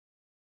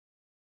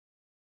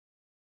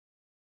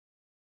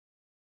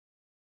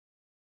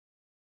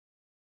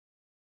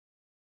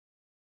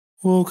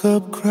Woke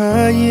up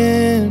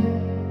crying,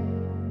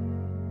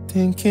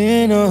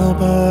 thinking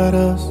about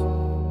us,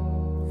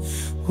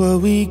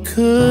 what we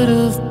could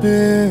have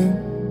been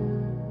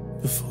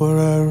before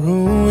I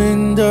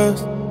ruined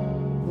us.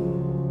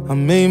 I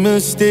made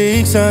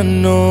mistakes, I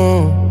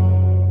know,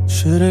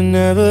 should've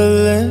never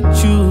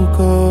let you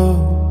go.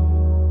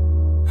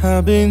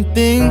 I've been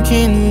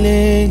thinking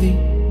lately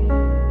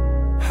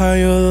how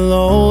you'll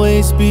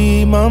always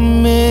be my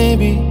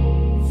maybe.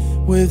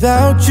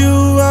 Without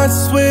you, I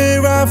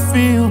swear I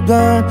feel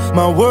blind.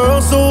 My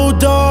world's so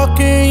dark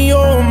and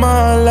you're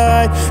my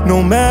light.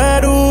 No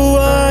matter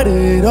what,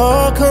 it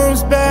all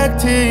comes back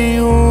to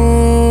you.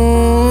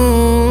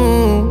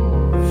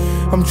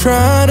 I'm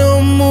trying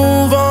to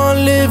move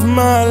on, live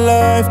my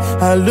life.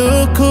 I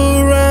look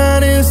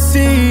around and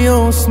see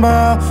your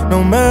smile.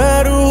 No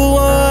matter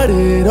what,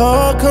 it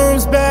all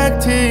comes back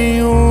to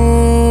you.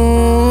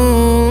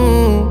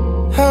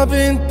 I've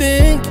been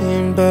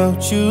thinking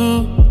about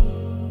you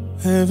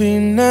every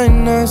night,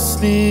 not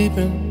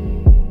sleeping,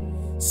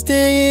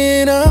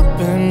 staying up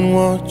and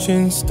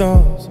watching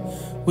stars,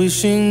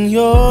 wishing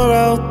you're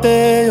out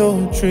there,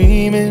 you're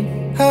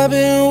dreaming. I've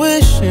been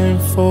wishing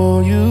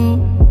for you,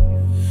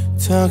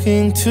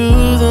 talking to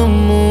the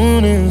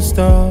moon and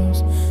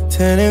stars,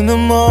 telling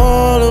them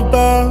all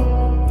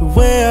about the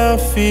way I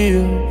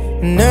feel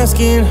and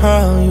asking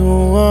how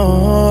you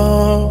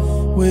are.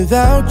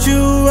 Without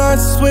you, I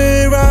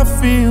swear I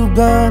feel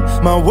blind.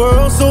 My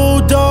world's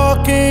so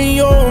dark and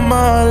you're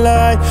my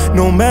light.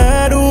 No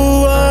matter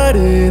what,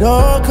 it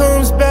all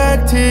comes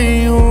back to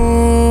you.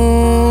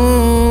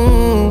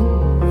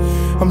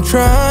 I'm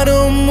trying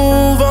to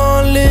move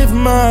on, live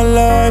my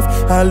life.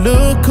 I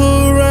look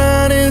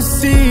around and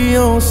see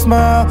your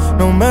smile.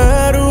 No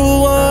matter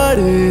what,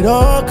 it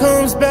all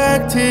comes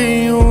back to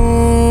you.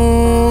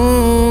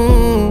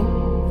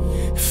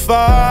 If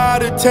I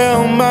to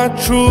tell my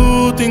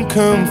truth and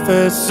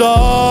confess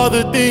all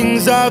the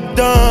things I've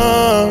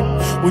done,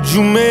 would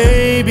you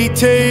maybe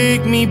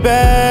take me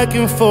back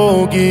and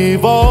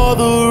forgive all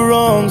the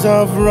wrongs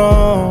I've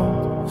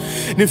wronged?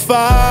 And if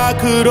I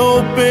could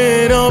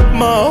open up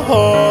my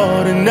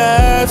heart and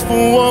ask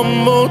for one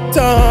more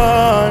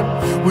time,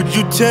 would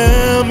you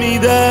tell me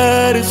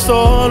that it's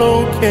all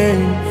okay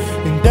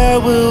and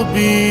that we'll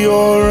be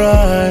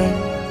alright?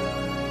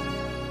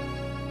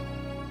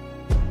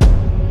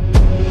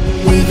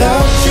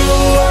 Without you,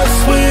 I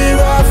swear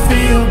I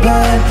feel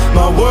blind.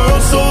 My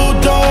world's so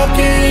dark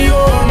and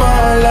you're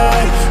my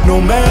light. No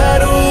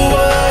matter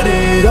what,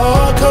 it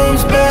all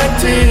comes back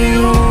to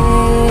you.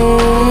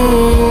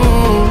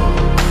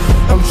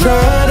 I'm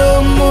trying to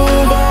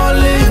move on,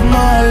 live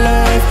my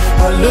life.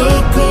 I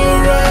look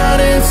around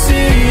and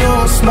see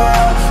your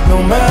smile. No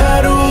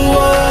matter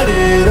what,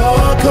 it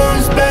all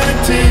comes back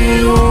to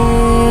you.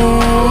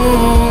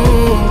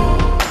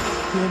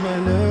 يا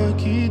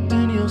ملاكي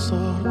الدنيا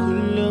صار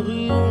كل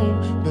غيوم،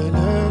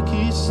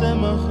 بلاكي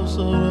السما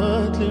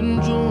خسرت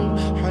النجوم.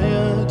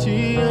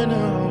 حياتي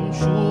أنا عم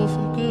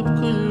شوفك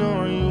بكل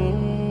عيون،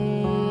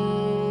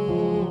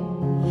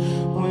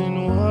 وين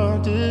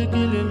وعدك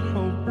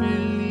للحب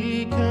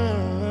اللي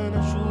كان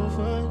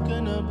أشوفك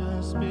أنا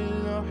بس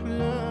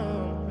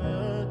بالأحلام.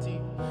 حياتي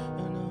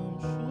أنا عم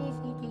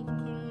شوفك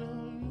بكل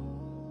عيون.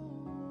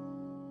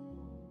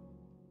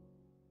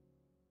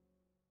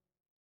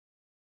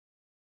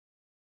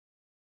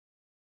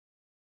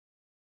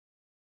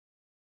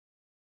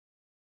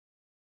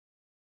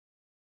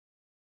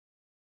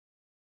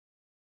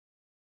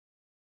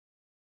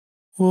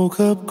 Woke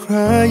up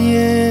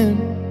crying,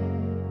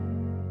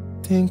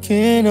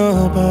 thinking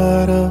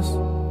about us,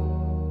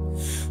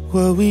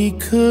 what we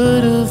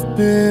could have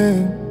been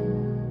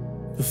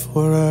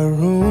before I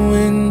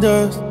ruined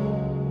us.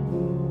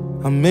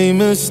 I made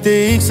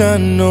mistakes, I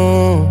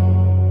know,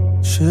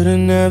 should've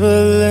never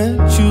let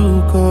you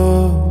go.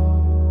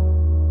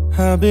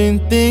 I've been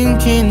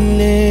thinking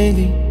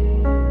lately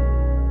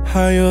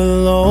how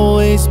you'll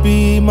always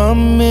be my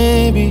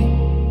maybe.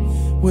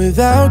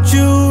 Without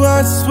you,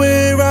 I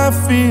swear I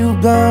feel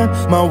blind.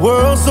 My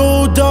world's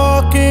so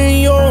dark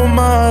and you're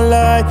my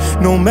light.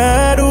 No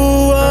matter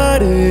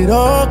what, it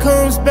all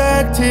comes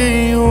back to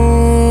you.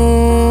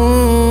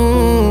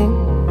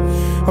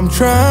 I'm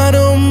trying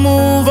to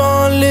move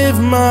on, live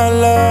my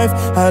life.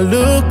 I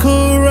look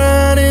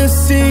around and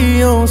see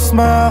your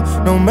smile.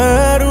 No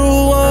matter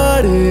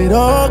what, it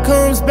all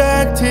comes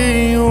back to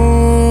you.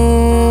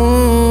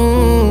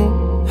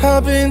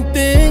 I've been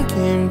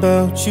thinking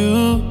about you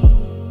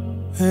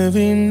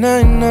every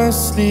night, not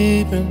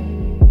sleeping,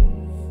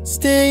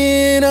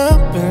 staying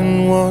up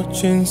and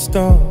watching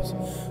stars,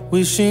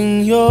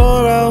 wishing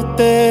you're out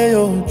there,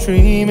 you're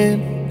dreaming.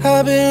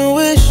 I've been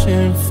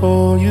wishing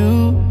for you,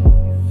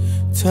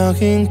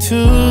 talking to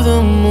the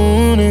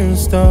moon and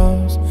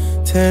stars,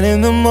 telling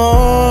them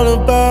all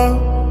about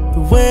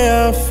the way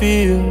I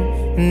feel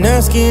and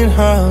asking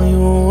how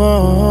you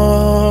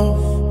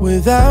are.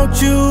 Without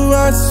you,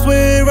 I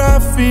swear I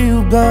feel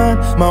blind.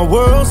 My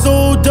world's so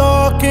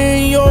dark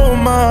and you're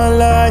my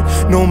light.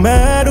 No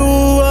matter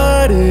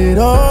what, it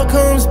all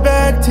comes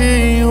back to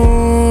you.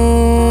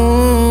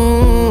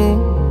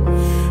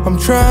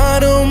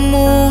 trying to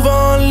move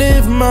on,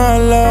 live my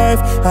life.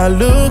 I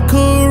look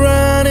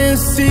around and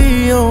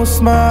see your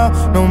smile.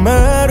 No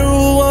matter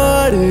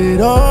what, it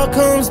all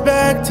comes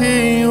back to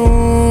you.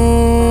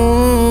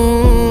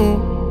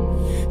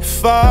 If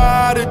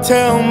I to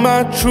tell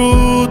my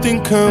truth and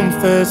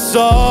confess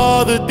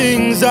all the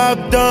things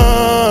I've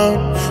done,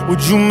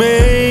 would you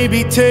maybe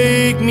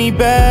take me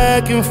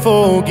back and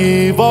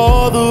forgive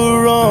all the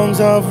wrongs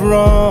I've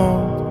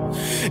wronged?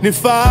 And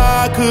if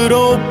I could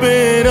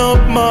open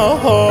up my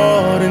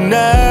heart and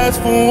ask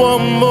for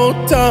one more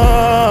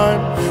time,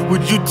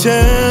 would you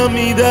tell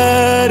me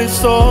that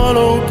it's all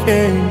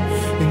okay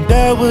and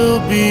that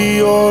we'll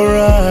be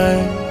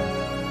alright?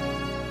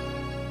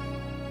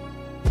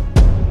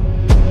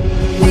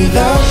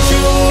 Without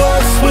you, I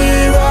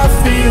swear I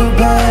feel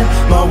blind.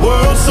 My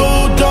world's so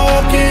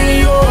dark and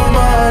you're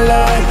my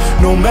light.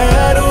 No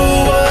matter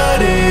what,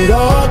 it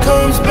all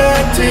comes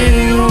back to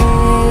you.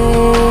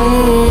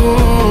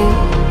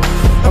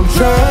 I'm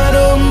trying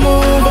to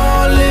move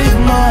on, live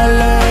my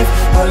life.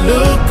 I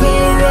look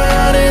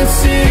around and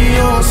see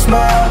your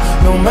smile.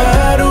 No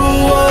matter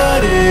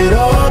what, it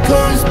all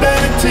comes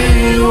back to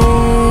you.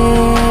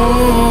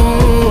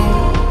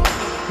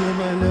 يا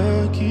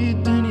ملاكي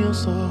الدنيا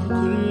صار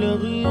كل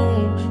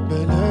غيوم،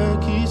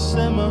 بلاكي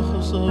السما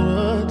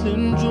خسرت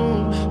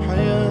النجوم.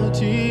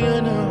 حياتي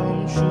أنا عم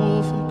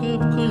شوفك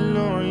بكل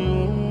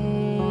عيون،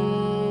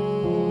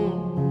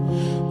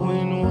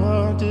 وين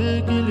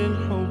وعدك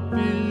للحب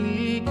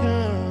اللي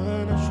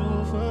كان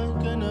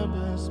أشوفك أنا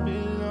بس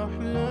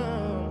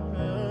بالأحلام.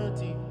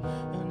 حياتي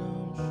أنا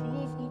عم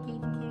شوفك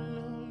بكل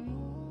عيون.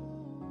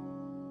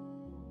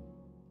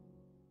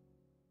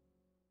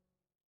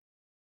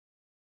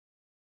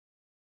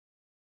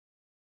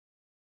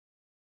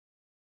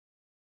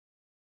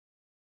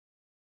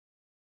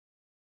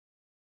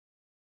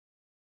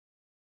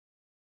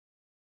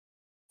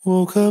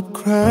 Woke up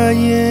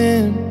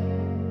crying,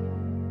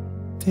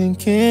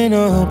 thinking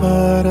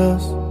about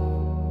us,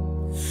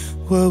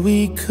 what we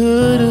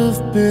could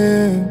have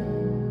been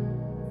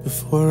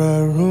before I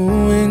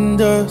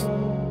ruined us.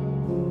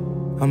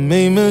 I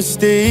made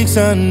mistakes,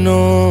 I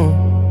know,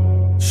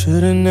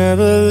 should've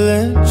never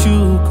let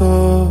you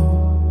go.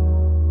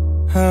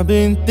 I've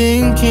been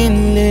thinking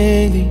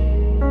lately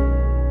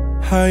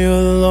how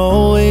you'll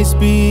always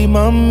be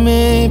my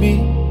maybe.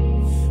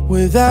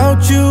 Without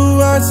you,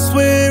 I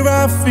swear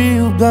I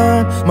feel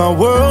blind. My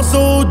world's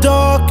so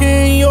dark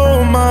and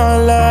you're my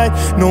light.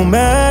 No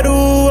matter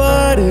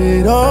what,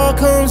 it all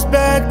comes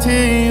back to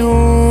you.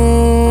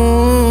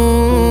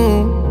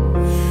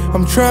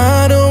 I'm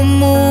trying to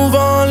move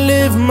on,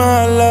 live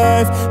my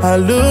life. I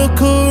look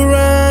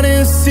around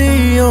and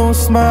see your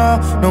smile.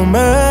 No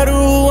matter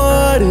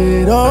what,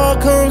 it all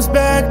comes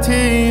back to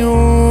you.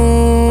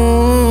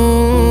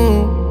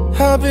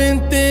 I've been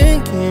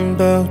thinking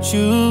about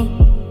you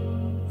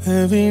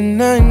every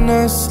night,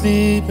 not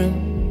sleeping,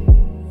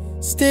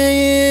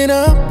 staying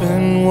up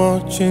and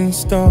watching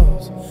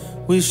stars,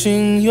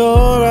 wishing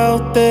you're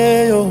out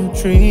there, you're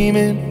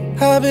dreaming.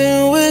 I've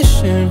been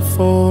wishing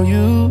for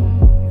you,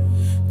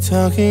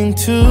 talking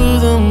to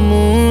the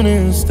moon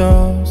and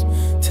stars,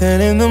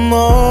 telling them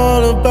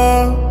all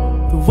about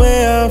the way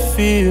I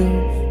feel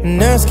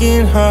and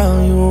asking how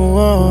you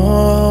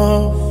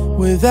are.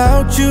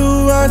 Without you,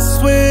 I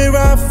swear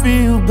I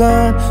feel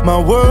blind. My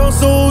world's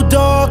so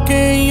dark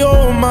and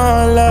you're my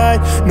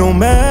light. No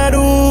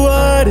matter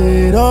what,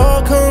 it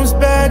all comes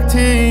back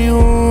to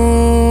you.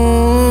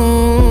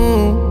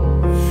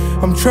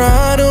 I'm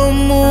trying to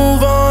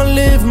move on,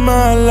 live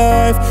my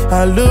life.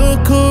 I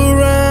look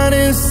around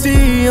and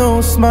see your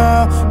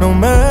smile. No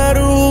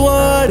matter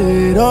what,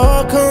 it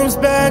all comes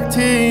back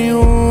to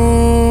you.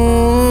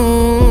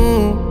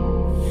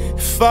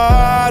 If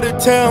I to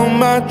tell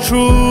my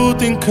truth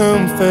and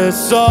confess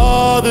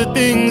all the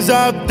things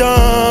I've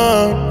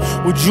done,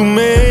 would you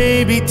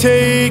maybe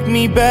take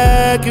me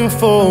back and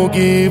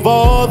forgive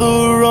all the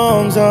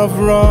wrongs I've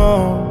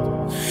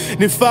wronged?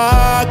 And if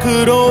I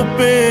could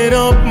open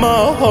up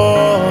my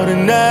heart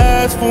and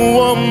ask for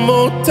one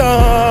more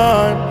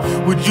time,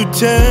 would you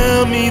tell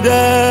me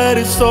that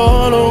it's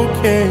all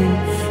okay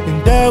and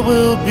that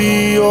we'll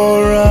be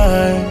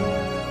alright?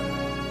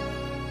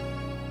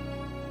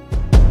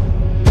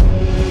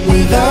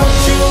 Without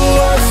you,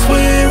 I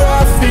swear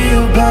I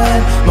feel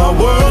blind. My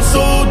world's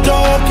so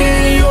dark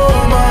and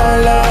you're my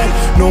light.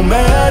 No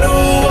matter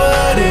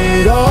what,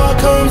 it all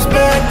comes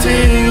back to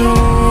you.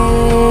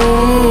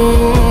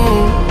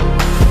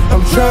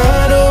 I'm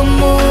trying to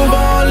move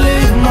on,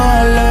 live my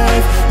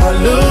life. I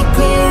look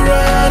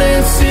around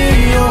and see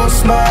your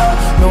smile.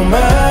 No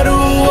matter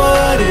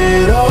what,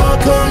 it all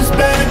comes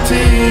back to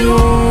you.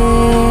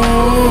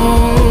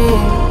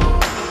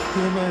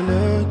 يا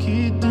ملاكي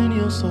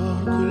الدنيا صار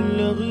كل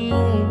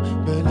غيوم،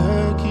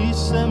 بلاكي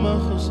السما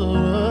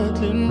خسرت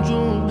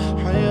النجوم.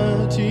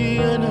 حياتي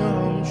أنا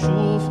عم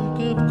شوفك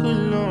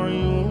بكل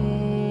عيون،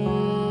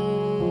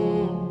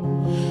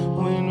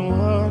 وين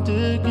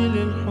وعدك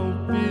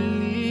للحب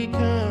اللي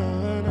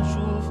كان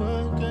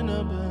أشوفك أنا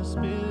بس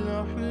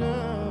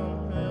بالأحلام.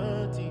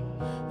 حياتي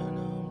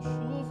أنا عم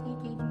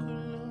شوفك بكل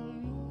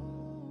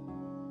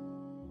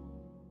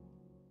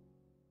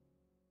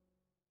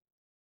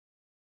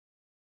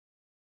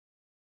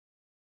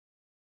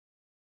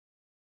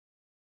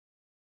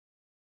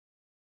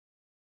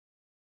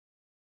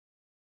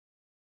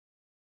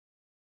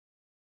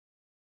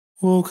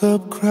Woke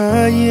up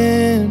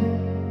crying,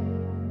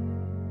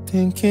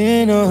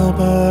 thinking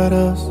about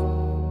us,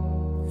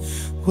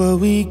 what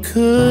we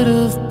could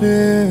have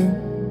been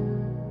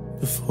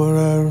before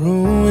I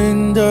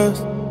ruined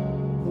us.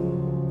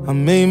 I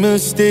made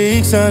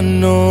mistakes, I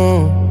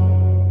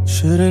know,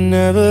 should've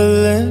never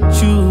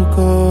let you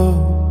go.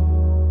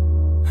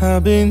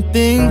 I've been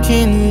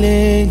thinking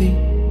lately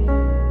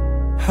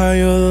how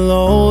you'll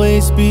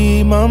always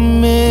be my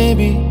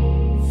maybe.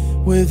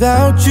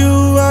 Without you,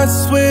 I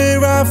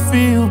swear I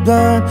feel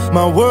blind.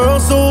 My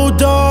world's so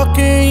dark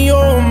and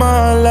you're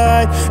my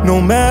light. No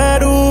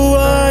matter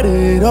what,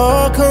 it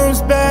all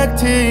comes back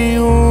to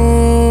you.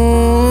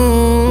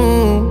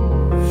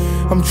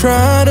 I'm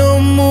trying to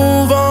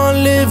move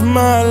on, live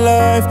my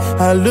life.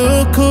 I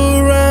look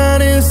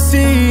around and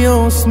see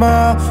your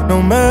smile.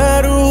 No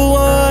matter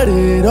what,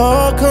 it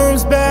all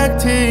comes back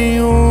to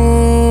you.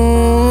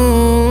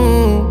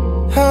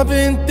 I've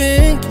been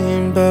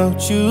thinking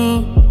about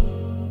you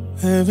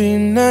every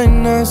night,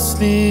 not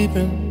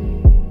sleeping,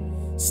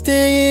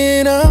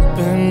 staying up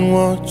and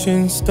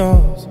watching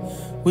stars,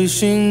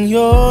 wishing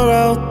you're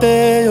out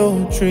there,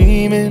 you're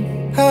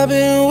dreaming. I've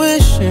been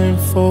wishing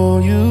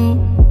for you,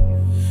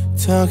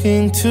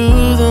 talking to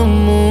the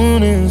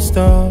moon and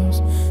stars,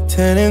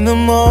 telling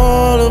them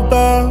all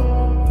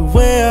about the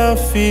way I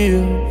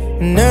feel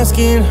and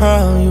asking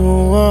how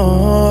you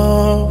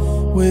are.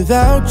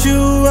 Without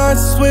you, I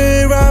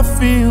swear I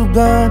feel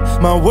blind.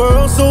 My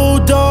world's so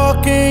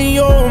dark and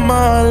you're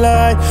my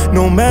light.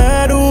 No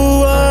matter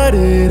what,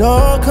 it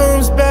all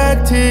comes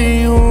back to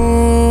you.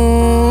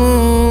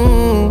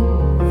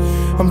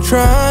 I'm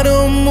trying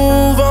to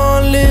move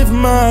on, live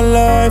my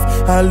life.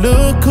 I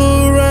look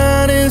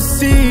around and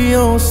see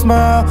your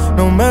smile.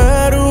 No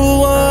matter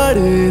what,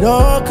 it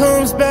all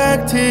comes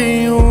back to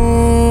you.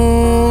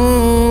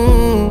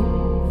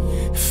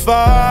 If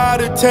I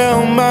to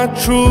tell my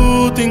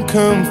truth and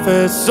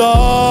confess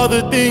all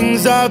the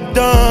things I've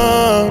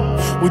done,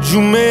 would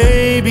you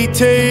maybe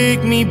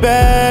take me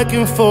back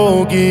and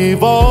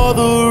forgive all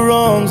the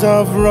wrongs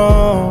I've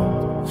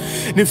wronged?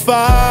 And if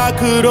I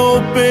could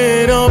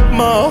open up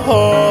my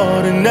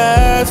heart and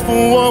ask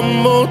for one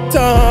more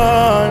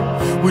time,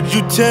 would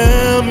you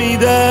tell me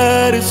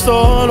that it's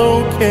all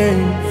okay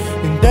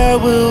and that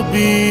we'll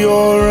be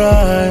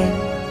alright?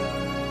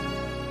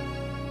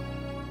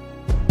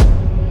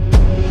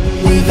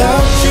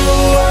 Without you,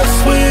 I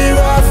swear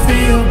I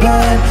feel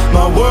blind.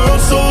 My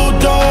world's so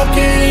dark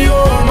and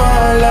you're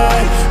my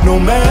light. No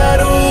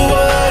matter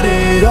what,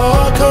 it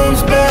all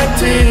comes back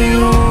to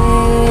you.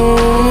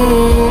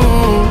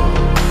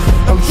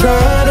 I'm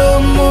trying to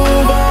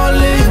move on,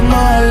 live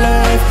my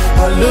life.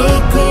 I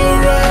look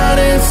around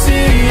and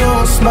see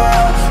your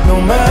smile. No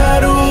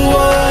matter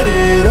what,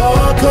 it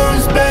all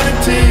comes back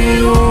to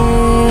you.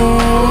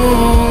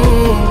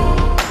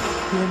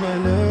 يا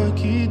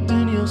ملاكي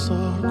الدنيا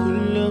صار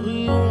كل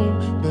غيوم،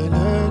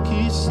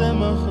 بلاكي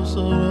السما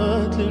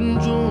خسرت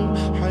النجوم.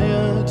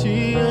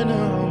 حياتي أنا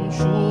عم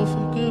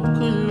شوفك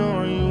بكل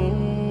عيون،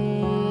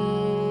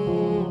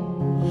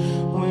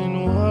 وين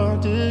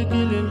وعدك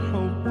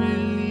للحب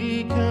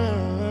اللي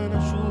كان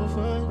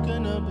أشوفك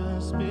أنا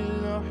بس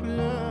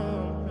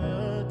بالأحلام.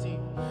 حياتي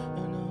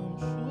أنا عم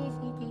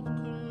شوفك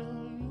بكل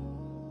عيون.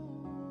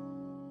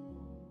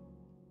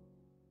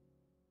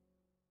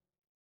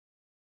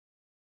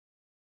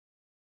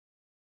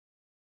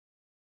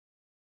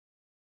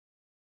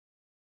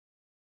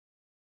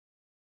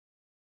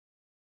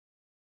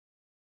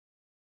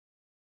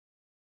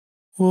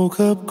 Woke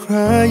up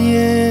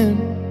crying,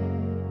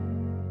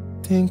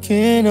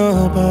 thinking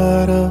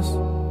about us,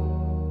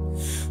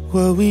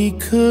 what we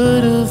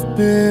could have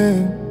been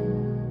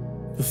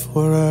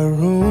before I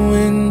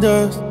ruined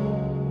us.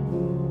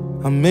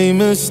 I made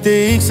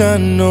mistakes, I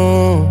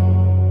know,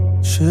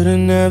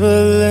 should've never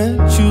let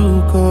you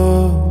go.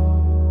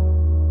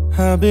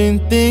 I've been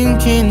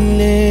thinking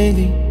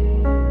lately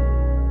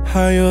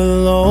how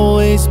you'll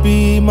always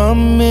be my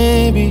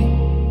maybe.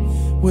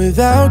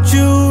 Without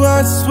you,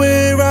 I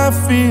swear I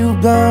feel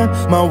blind.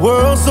 My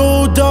world's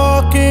so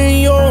dark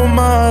and you're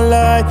my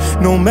light.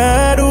 No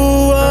matter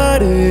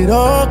what, it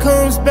all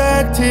comes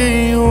back to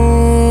you.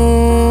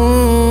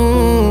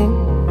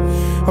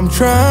 I'm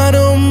trying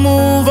to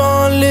move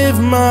on, live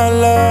my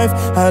life.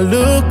 I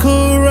look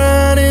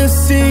around and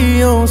see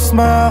your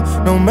smile.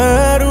 No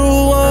matter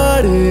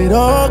what, it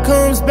all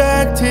comes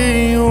back to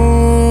you.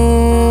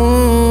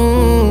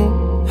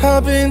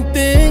 I've been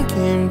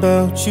thinking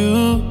about you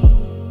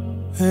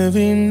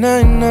every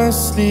night, not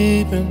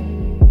sleeping,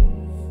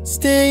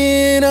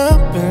 staying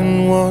up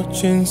and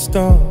watching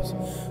stars,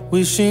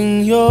 wishing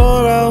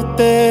you're out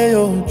there,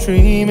 you're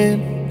dreaming.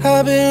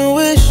 I've been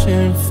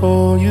wishing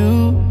for you,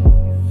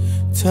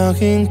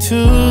 talking to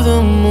the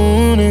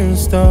moon and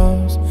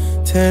stars,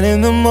 telling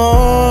them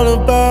all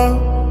about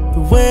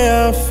the way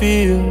I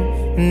feel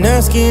and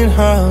asking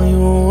how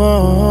you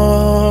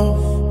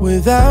are.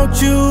 Without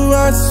you,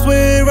 I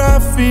swear I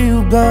feel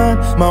blind.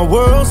 My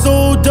world's so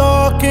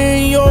dark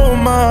and you're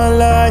my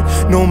light.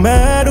 No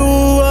matter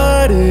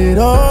what, it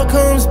all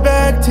comes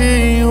back to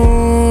you.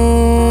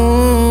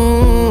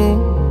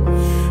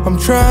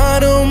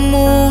 trying to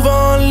move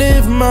on,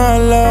 live my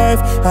life.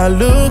 I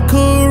look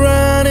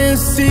around and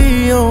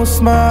see your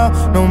smile.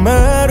 No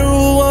matter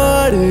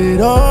what, it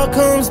all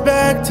comes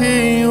back to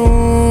you.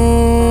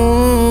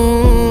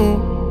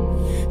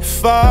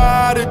 If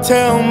I to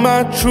tell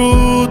my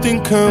truth and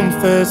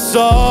confess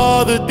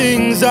all the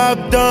things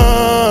I've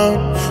done,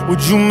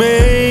 would you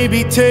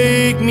maybe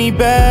take me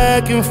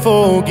back and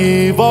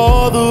forgive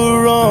all the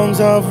wrongs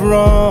I've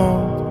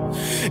wronged?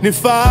 And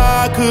if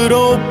I could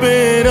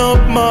open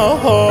up my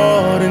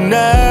heart and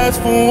ask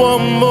for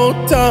one more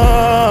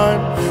time,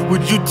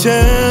 would you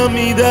tell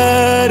me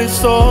that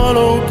it's all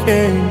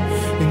okay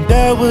and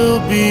that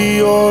we'll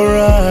be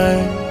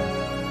alright?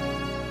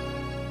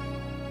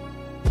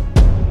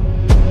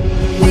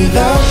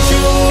 Without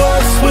you, I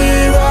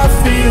swear I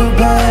feel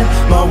blind.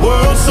 My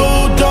world's so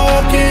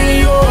dark and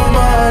you're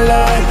my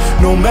light.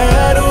 No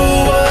matter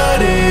what,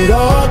 it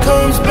all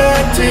comes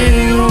back to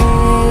you.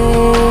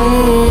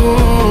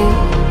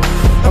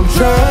 I'm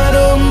trying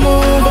to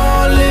move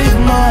on, live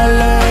my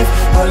life.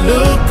 I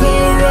look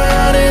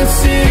around and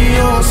see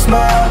your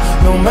smile.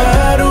 No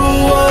matter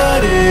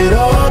what, it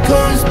all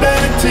comes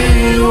back to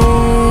you.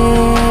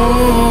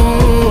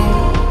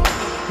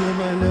 يا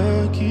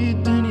ملاكي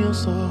الدنيا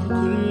صار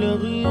كل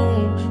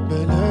غيوم،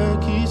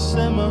 بلاكي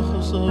السما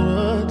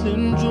خسرت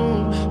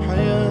النجوم.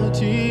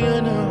 حياتي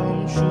أنا عم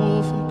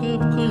شوفك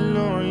بكل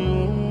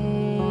عيون،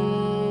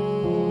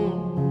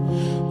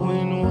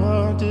 وين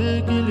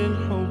وعدك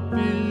للحب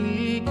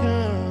اللي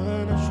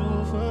كان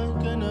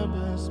أشوفك أنا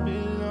بس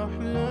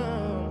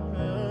بالأحلام.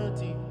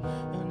 حياتي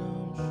أنا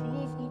عم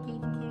شوفك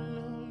بكل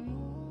عيون.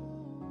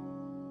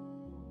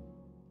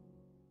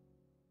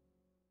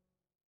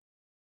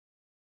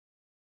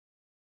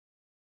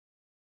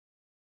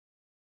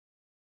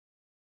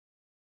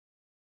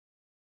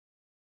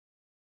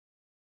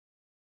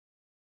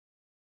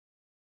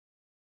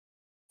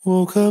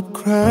 Woke up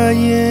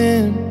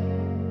crying,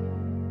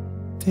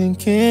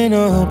 thinking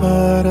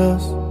about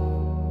us,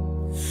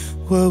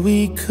 what we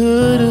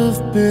could have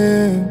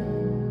been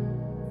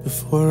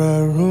before I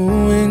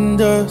ruined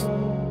us.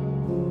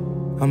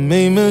 I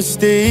made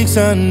mistakes,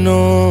 I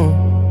know,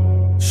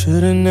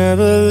 should've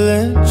never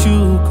let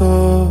you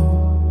go.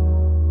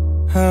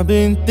 I've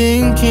been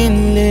thinking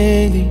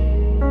lately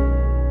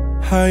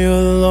how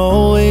you'll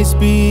always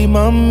be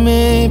my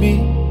maybe.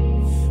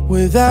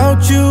 Without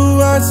you,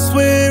 I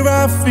swear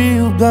I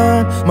feel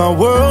blind. My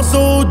world's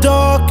so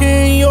dark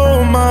and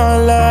you're my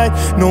light.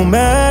 No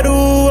matter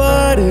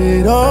what,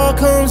 it all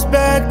comes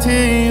back to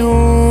you.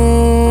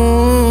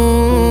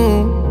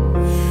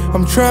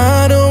 I'm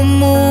trying to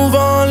move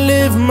on,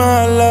 live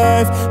my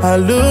life. I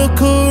look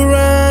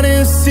around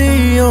and see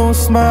your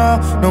smile.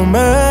 No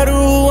matter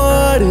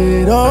what,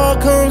 it all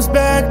comes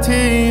back to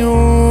you.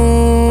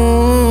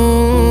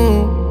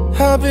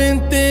 I've been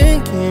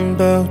thinking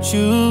about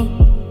you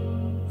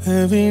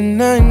every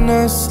night,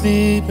 not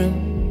sleeping,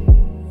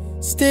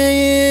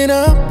 staying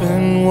up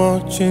and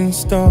watching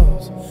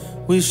stars,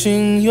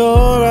 wishing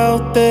you're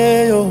out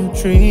there, you're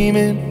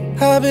dreaming.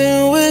 I've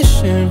been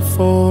wishing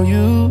for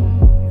you,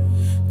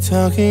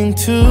 talking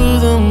to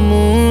the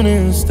moon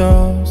and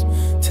stars,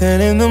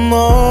 telling them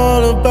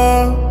all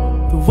about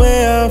the way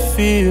I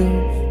feel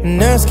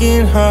and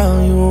asking how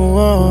you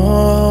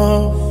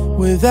are.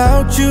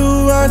 Without you,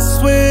 I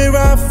swear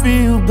I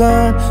feel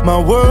blind. My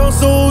world's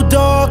so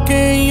dark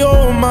and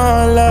you're my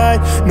light.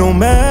 No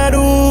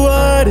matter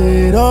what,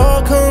 it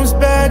all comes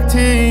back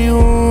to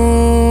you.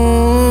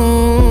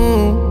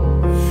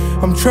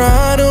 I'm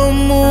trying to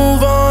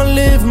move on,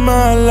 live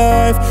my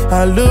life.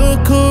 I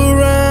look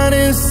around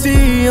and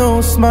see your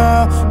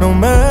smile. No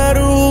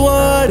matter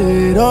what,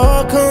 it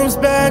all comes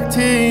back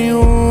to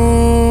you.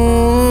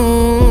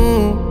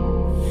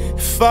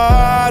 If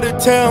I to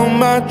tell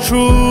my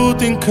truth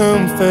and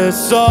confess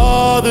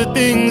all the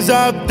things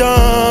I've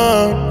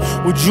done,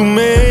 would you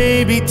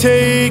maybe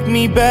take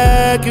me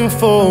back and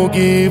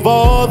forgive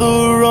all the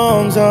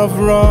wrongs I've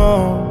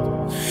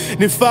wronged?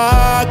 And if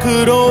I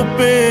could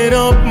open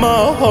up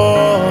my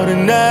heart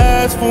and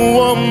ask for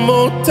one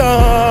more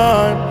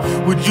time,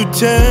 would you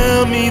tell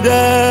me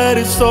that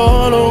it's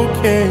all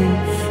okay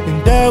and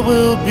that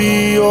we'll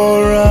be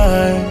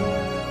alright?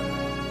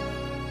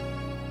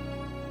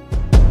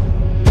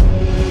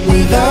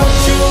 Without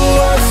you,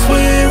 I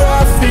swear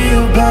I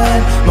feel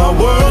blind. My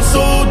world's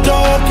so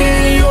dark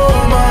and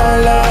you're my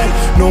light.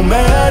 No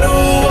matter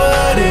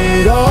what,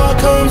 it all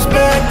comes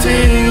back to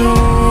you.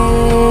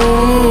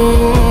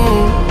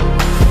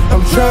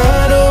 I'm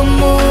trying to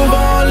move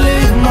on,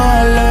 live my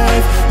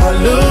life. I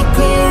look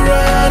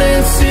around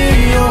and see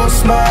your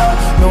smile.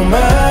 No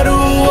matter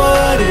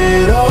what,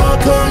 it all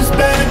comes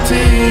back to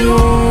you.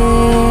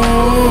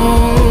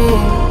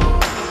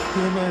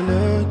 يا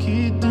ملاكي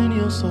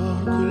الدنيا صار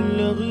كل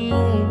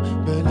غيوم،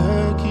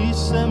 بلاكي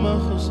السما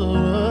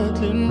خسرت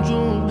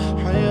النجوم.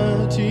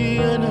 حياتي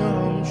أنا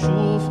عم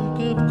شوفك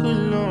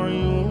بكل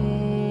عيون.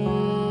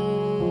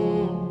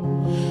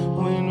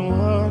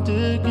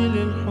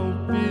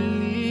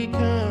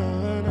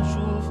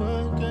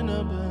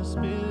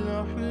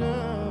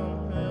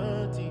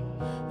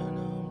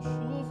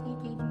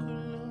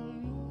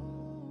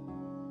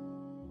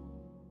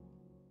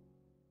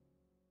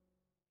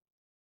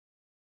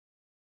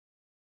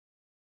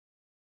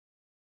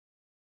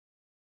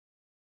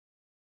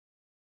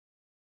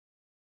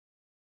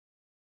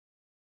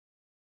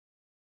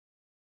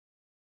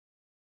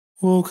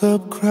 Woke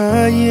up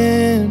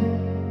crying,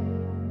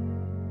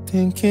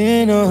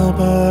 thinking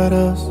about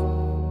us,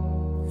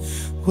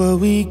 what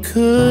we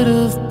could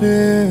have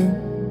been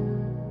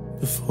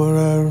before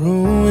I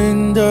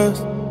ruined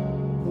us.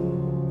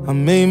 I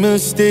made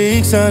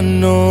mistakes, I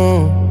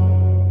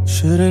know,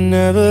 should've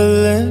never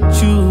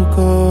let you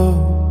go.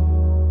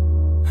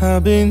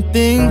 I've been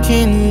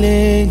thinking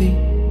lately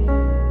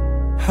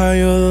how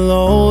you'll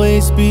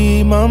always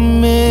be my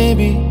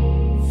maybe.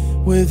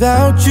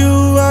 Without you,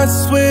 I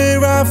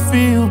swear I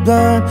feel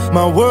blind.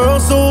 My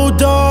world's so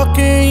dark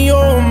and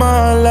you're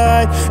my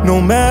light. No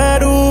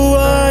matter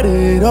what,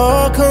 it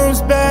all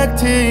comes back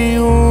to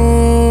you.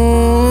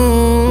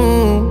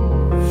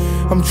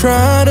 I'm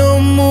trying to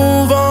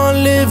move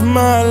on, live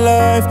my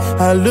life.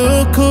 I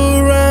look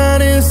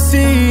around and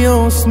see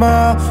your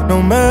smile.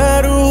 No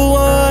matter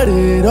what,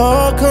 it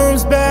all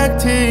comes back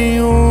to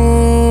you.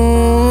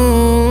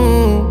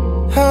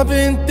 I've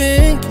been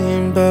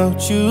thinking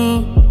about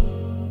you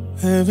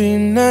every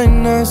night,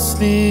 not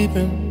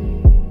sleeping,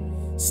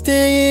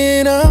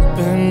 staying up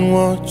and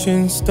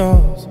watching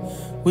stars,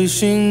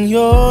 wishing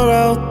you're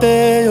out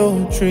there,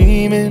 you're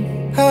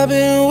dreaming. I've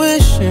been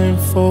wishing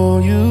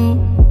for you,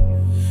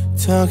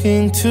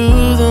 talking to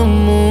the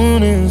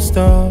moon and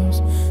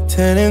stars,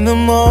 telling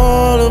them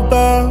all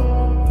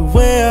about the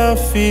way I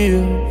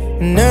feel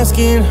and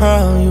asking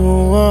how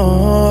you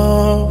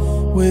are.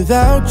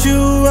 Without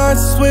you, I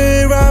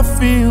swear I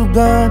feel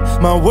blind.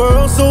 My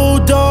world's so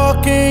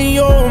dark and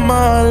you're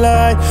my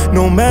light.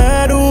 No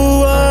matter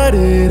what,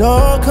 it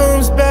all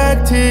comes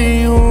back to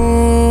you.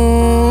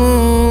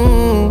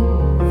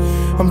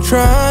 I'm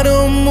trying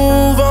to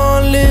move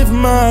on, live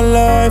my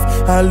life.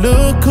 I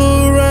look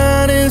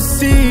around and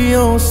see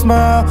your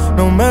smile.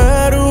 No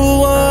matter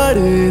what,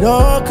 it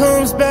all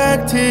comes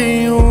back to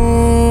you.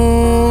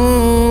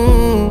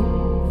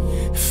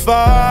 If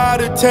I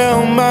to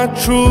tell my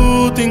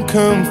truth and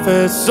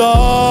confess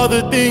all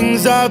the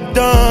things I've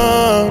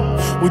done,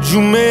 would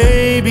you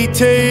maybe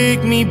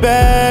take me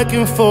back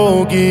and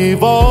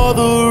forgive all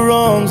the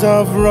wrongs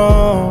I've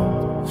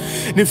wronged?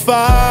 And if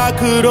I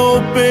could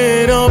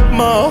open up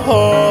my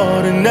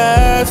heart and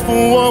ask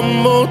for one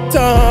more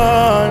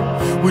time,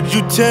 would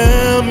you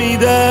tell me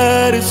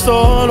that it's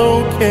all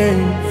okay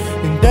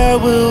and that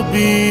we'll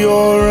be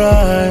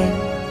alright?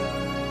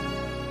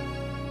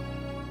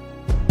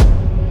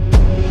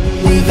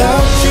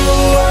 Without you,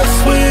 I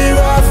swear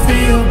I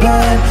feel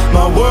blind.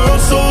 My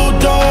world's so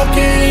dark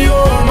and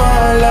you're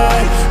my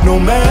light. No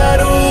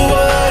matter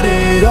what,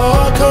 it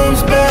all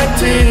comes back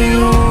to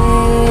you.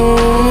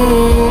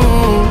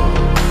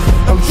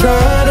 I'm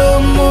trying to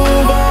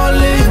move on,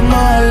 live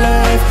my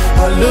life.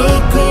 I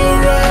look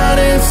around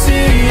and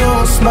see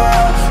your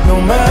smile. No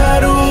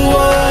matter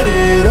what,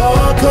 it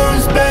all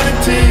comes back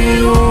to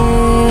you.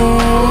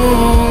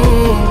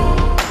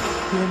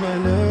 يا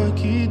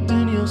ملاكي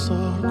الدنيا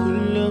صار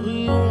كل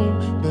غيوم،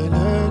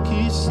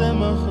 بلاكي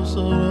السما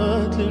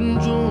خسرت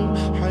النجوم.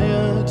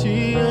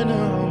 حياتي أنا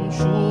عم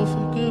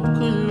شوفك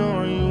بكل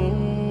عيون،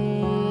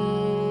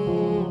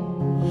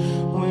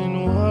 وين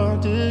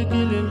وعدك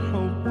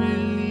للحب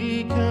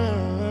اللي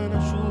كان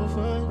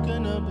أشوفك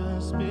أنا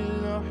بس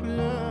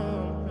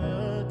بالأحلام.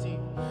 حياتي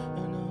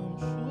أنا عم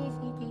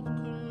شوفك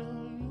بكل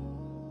عيون.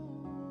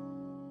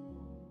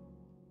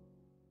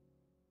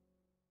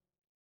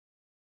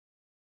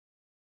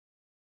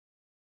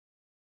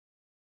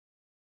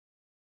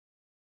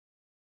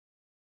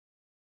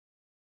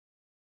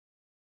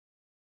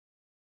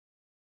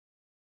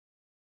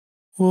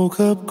 Woke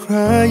up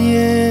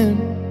crying,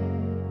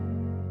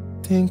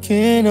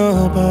 thinking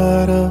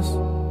about us,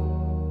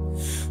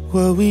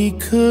 what we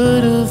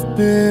could have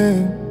been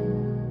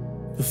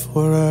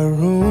before I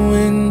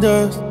ruined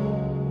us.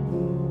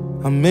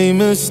 I made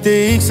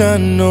mistakes, I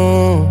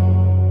know,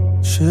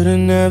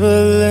 should've never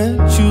let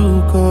you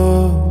go.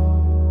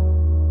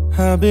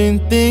 I've been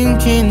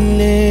thinking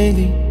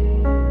lately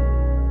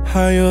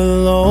how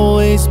you'll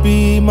always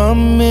be my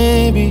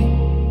maybe.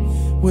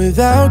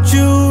 Without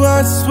you,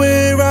 I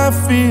swear I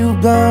feel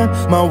blind.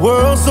 My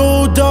world's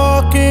so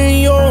dark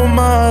and you're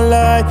my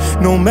light.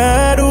 No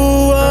matter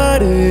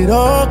what, it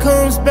all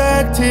comes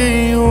back to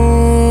you.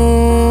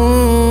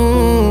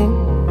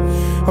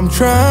 I'm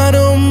trying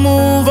to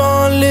move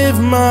on, live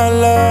my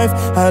life.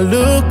 I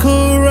look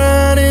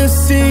around and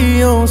see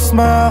your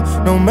smile.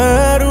 No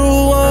matter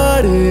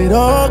what, it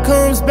all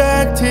comes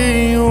back to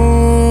you.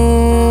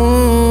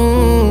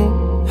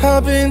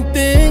 I've been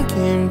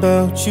thinking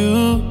about you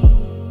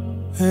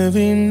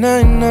every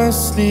night, not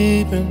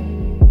sleeping,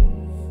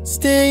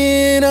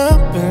 staying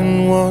up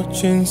and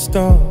watching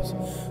stars,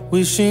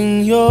 wishing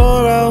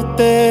you're out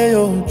there,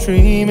 you're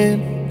dreaming.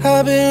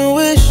 I've been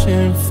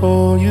wishing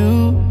for you,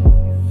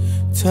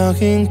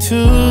 talking to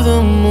the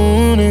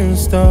moon and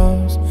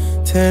stars,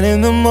 telling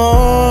them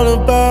all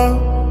about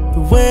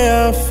the way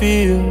I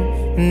feel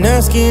and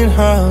asking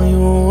how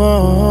you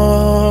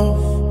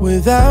are.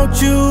 Without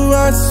you,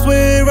 I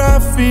swear I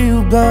feel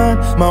blind.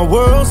 My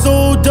world's so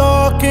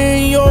dark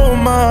and you're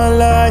my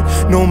light.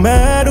 No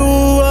matter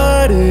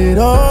what, it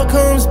all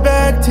comes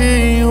back to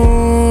you.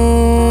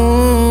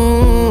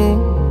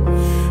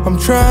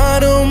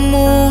 trying to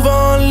move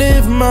on,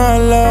 live my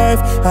life.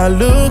 I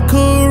look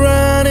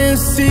around and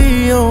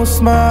see your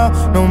smile.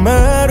 No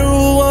matter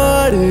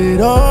what, it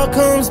all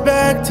comes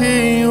back to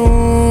you.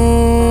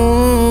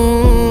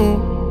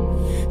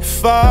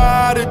 If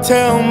I to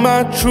tell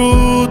my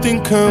truth and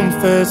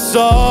confess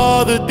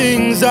all the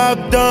things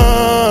I've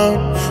done,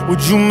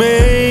 would you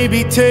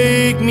maybe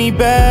take me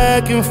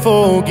back and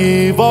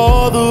forgive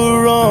all the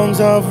wrongs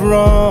I've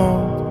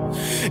wronged?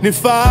 And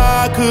if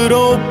I could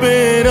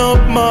open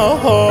up my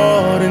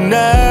heart and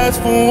ask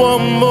for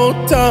one more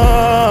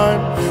time,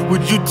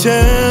 would you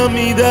tell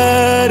me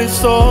that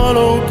it's all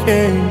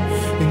okay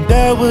and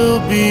that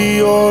we'll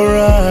be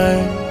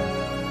alright?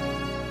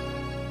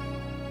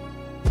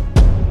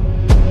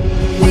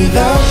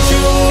 Without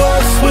you, I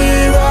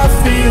swear I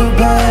feel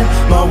blind.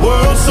 My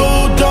world's so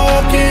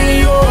dark and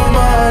you're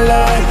my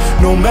light.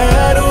 No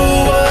matter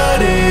what,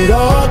 it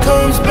all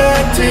comes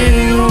back to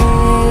you.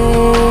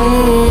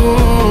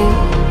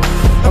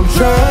 I'm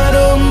trying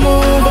to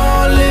move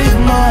on, live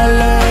my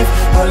life.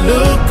 I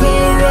look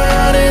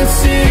around and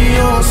see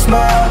your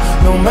smile.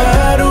 No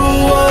matter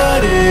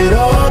what, it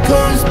all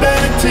comes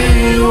back to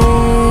you.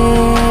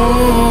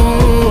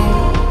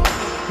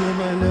 يا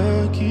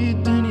ملاكي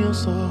الدنيا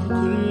صار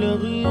كل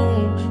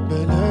غيوم،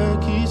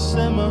 بلاكي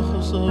السما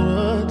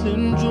خسرت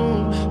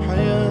النجوم.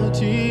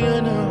 حياتي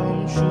أنا عم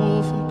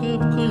شوفك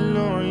بكل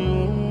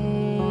عيون،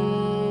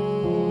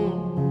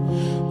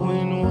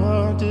 وين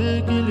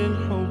وعدك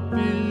للحب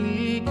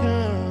اللي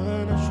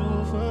كان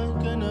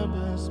أشوفك أنا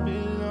بس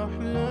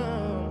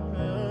بالأحلام.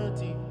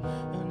 حياتي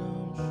أنا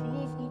عم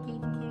شوفك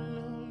بكل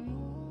عيون.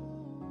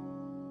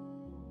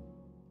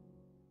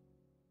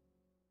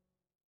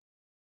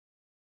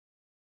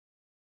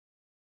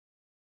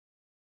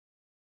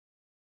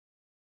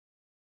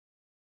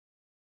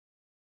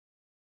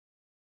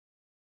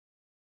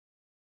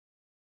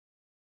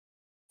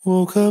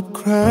 Woke up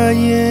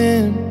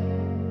crying,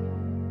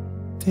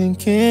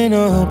 thinking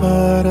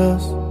about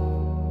us,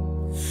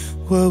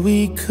 what we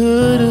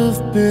could have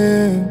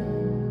been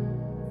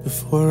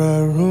before I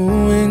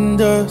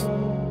ruined us.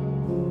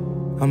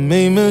 I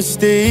made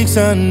mistakes,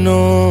 I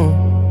know,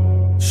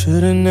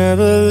 should've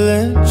never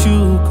let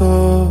you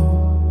go.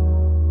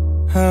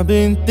 I've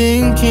been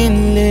thinking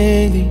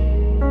lately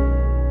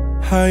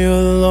how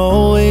you'll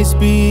always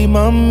be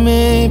my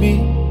maybe.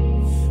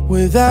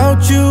 Without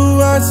you,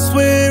 I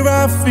swear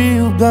I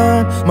feel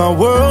blind. My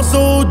world's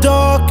so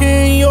dark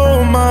and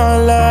you're my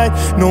light.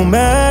 No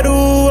matter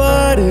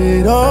what,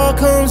 it all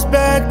comes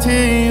back to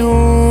you.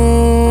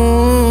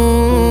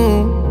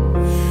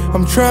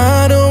 I'm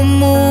trying to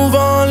move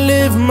on,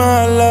 live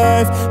my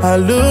life. I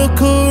look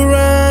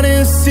around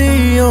and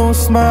see your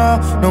smile.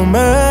 No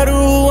matter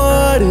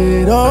what,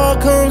 it all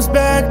comes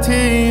back to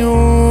you.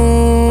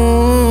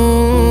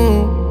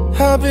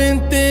 I've been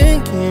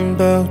thinking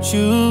about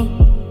you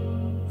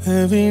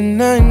every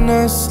night,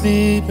 not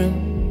sleeping,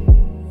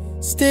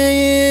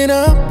 staying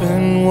up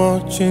and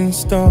watching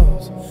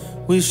stars,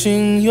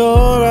 wishing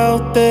you're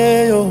out there,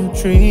 you're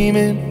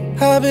dreaming.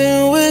 I've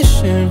been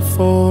wishing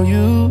for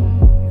you,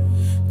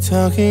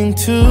 talking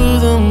to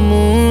the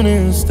moon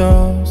and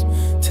stars,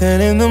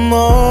 telling them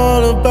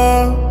all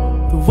about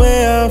the way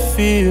I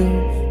feel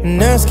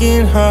and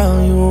asking how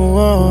you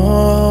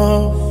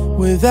are.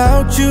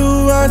 Without you,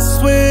 I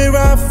swear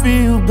I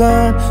feel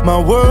blind. My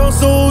world's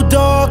so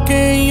dark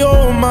and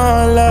you're my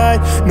light.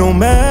 No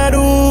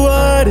matter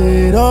what,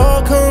 it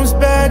all comes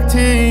back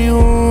to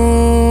you.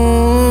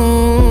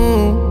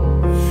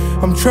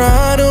 I'm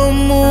trying to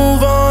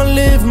move on,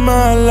 live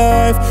my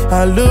life.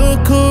 I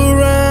look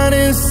around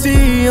and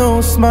see your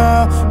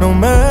smile. No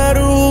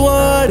matter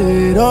what,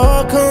 it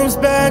all comes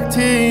back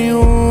to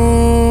you.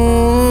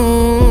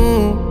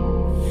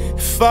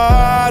 If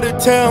I to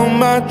tell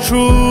my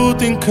truth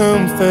and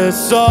confess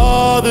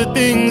all the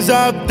things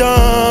I've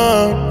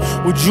done,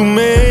 would you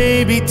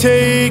maybe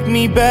take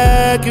me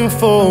back and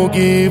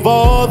forgive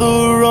all the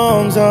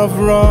wrongs I've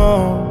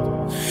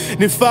wronged?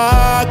 And if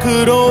I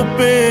could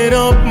open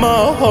up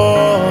my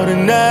heart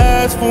and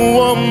ask for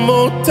one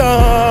more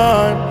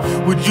time,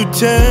 would you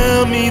tell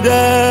me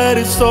that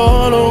it's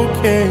all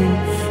okay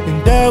and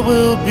that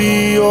we'll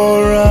be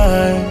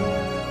alright?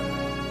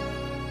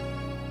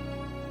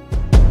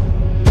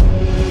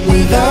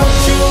 Without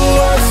you,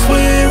 I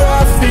swear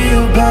I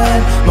feel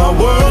blind. My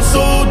world's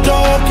so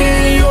dark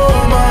and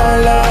you're my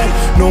light.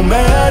 No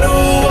matter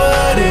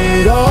what,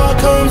 it all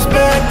comes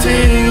back to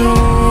you.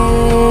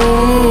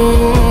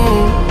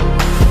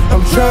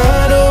 I'm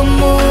trying to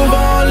move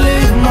on,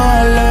 live my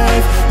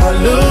life. I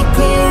look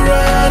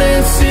around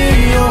and see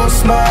your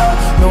smile.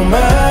 No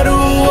matter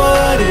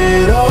what,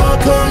 it all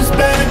comes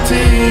back to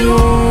you.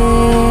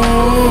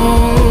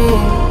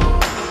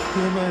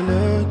 يا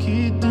ملاكي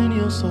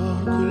الدنيا صار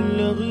كل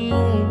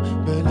غيوم،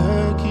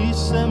 بلاكي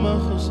السما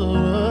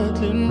خسرت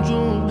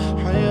النجوم.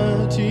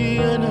 حياتي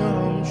أنا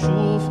عم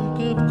شوفك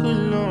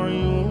بكل عيون.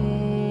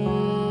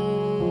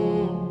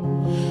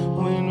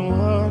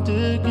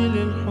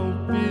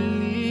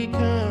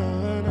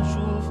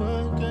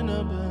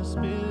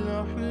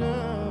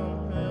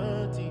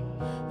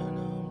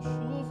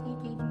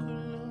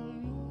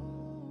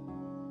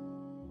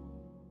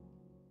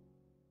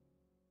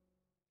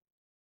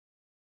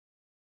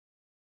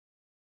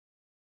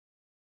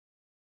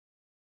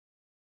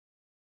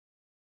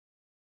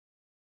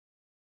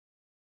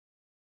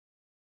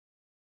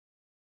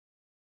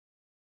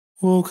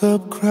 Woke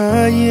up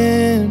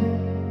crying,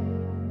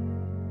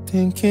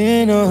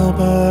 thinking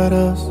about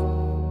us,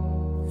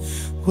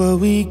 what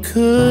we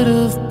could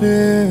have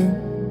been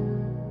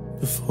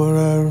before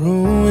I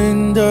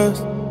ruined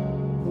us.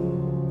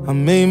 I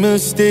made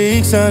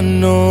mistakes, I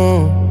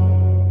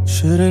know,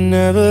 should've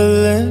never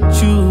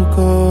let you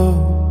go.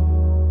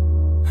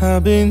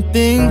 I've been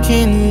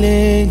thinking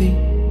lately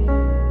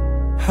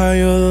how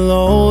you'll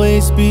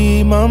always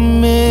be my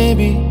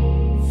maybe.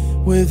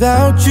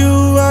 Without you,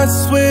 I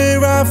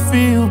swear I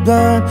feel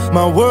blind.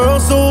 My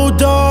world's so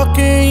dark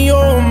and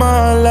you're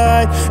my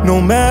light. No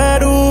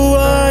matter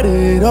what,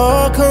 it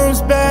all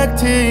comes back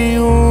to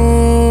you.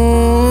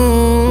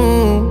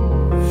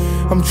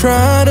 I'm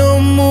trying to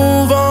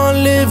move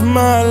on, live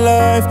my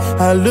life.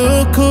 I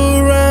look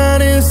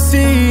around and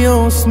see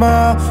your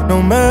smile.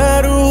 No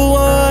matter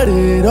what,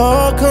 it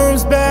all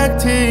comes back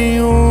to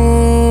you.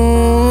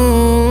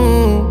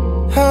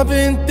 I've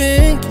been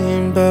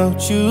thinking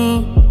about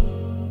you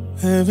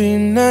every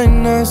night,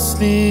 not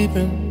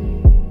sleeping,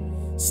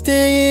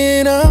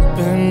 staying up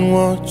and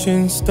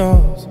watching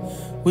stars,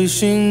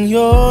 wishing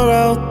you're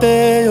out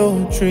there,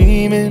 you're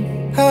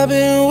dreaming. I've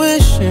been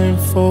wishing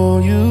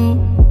for you,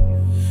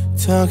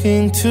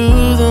 talking to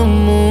the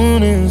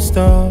moon and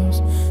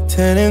stars,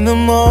 telling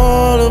them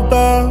all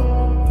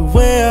about the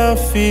way I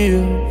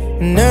feel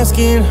and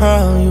asking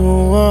how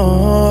you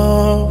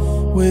are.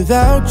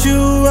 Without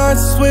you, I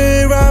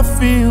swear I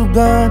feel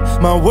blind.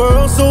 My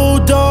world's so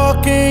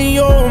dark and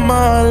you're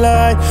my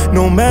light.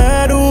 No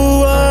matter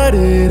what,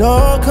 it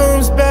all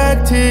comes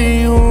back to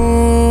you.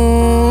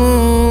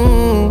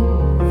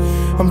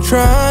 I'm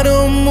trying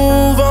to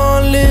move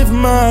on, live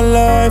my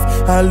life.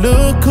 I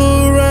look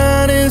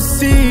around and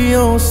see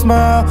your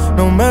smile.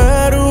 No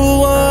matter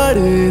what,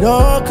 it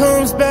all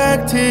comes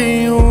back to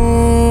you.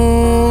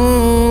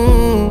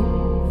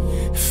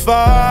 If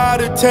I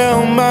to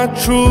tell my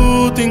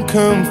truth and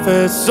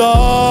confess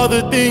all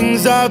the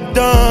things I've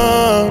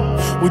done,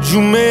 would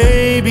you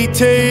maybe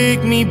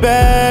take me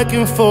back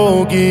and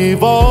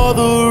forgive all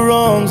the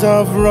wrongs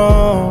I've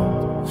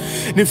wronged?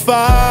 And if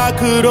I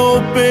could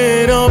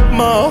open up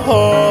my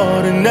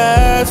heart and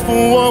ask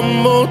for one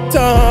more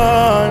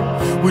time,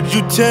 would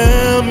you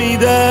tell me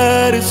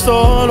that it's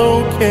all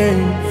okay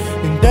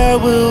and that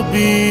we'll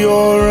be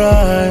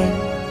alright?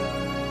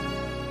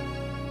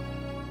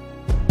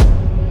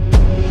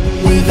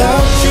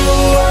 Without you,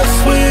 I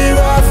swear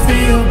I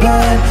feel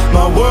blind.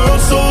 My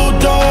world's so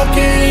dark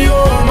and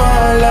you're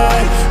my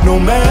light. No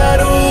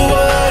matter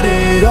what,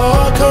 it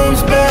all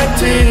comes back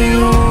to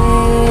you.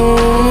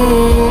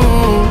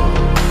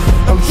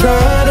 I'm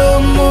trying to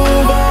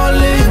move on,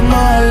 live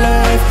my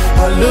life.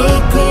 I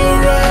look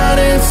around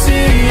and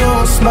see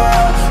your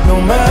smile. No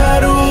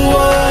matter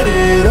what,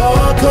 it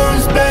all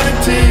comes back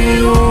to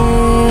you.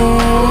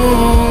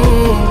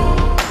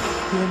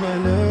 يا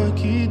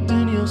ملاكي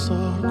الدنيا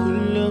صار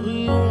كل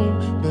غيوم،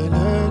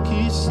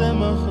 بلاكي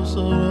السما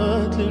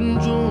خسرت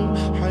النجوم.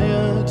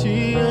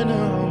 حياتي أنا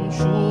عم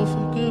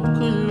شوفك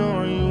بكل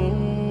عيون،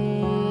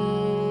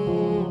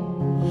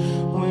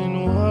 وين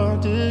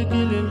وعدك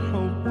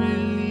للحب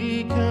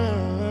اللي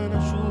كان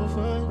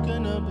أشوفك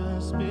أنا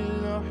بس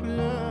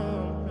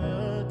بالأحلام.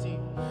 حياتي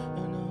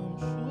أنا عم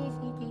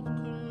شوفك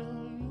بكل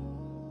عيون.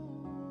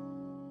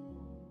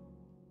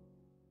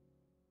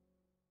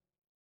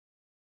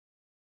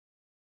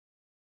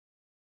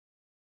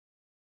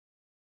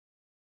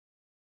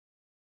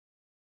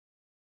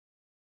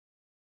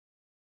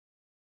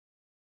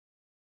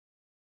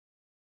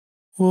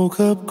 Woke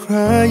up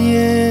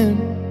crying,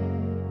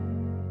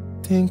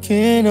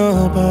 thinking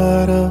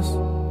about us,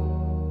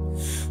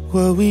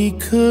 what we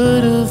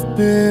could have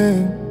been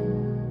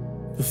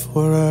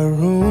before I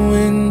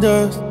ruined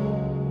us.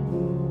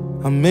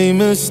 I made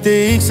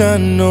mistakes, I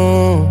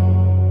know,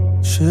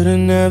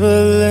 should've never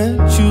let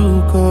you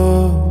go.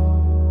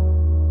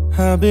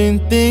 I've been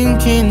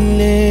thinking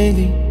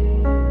lately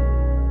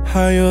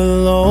how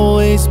you'll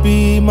always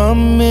be my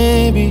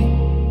maybe.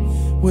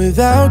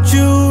 Without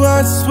you,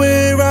 I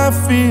swear I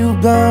feel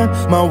blind.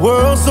 My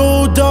world's so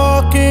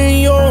dark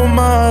and you're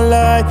my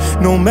light.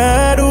 No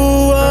matter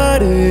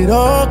what, it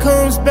all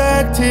comes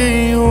back to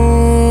you.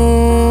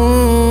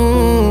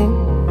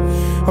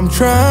 I'm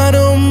trying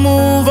to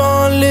move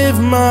on, live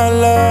my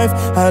life.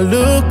 I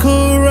look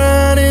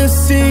around and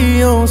see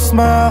your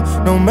smile.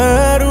 No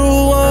matter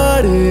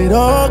what, it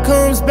all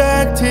comes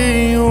back to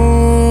you.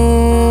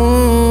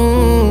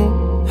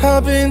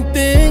 I've been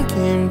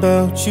thinking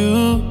about you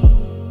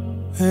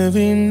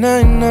every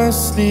night, not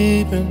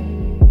sleeping,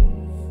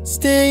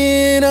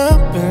 staying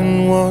up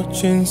and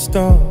watching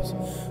stars,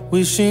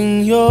 wishing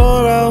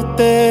you're out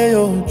there,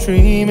 you're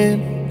dreaming.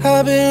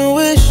 I've been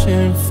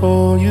wishing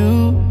for you,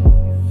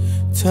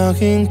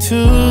 talking to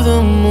the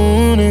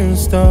moon and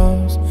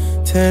stars,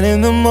 telling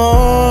them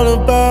all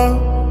about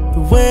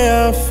the way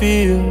I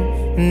feel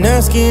and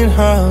asking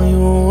how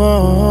you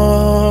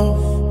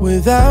are.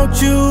 Without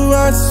you,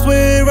 I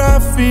swear I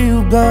feel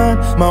blind.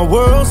 My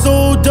world's so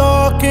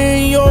dark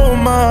and you're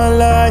my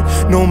light.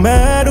 No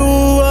matter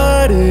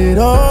what, it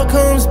all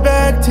comes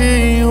back to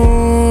you.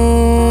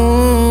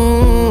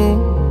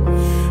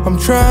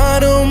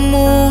 trying to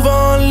move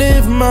on,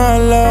 live my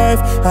life.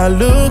 I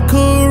look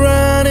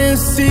around and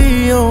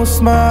see your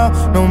smile.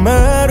 No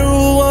matter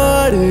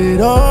what, it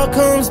all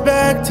comes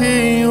back to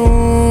you.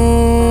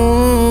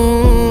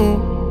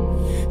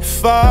 If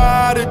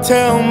I to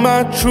tell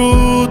my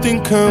truth and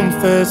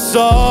confess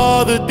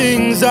all the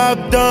things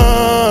I've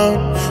done,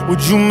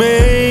 would you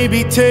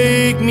maybe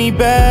take me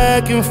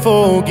back and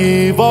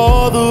forgive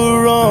all the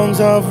wrongs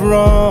I've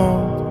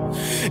wronged?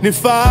 And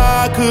if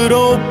I could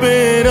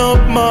open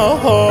up my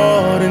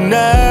heart and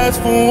ask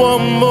for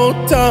one more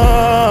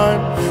time,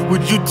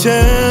 would you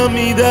tell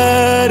me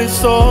that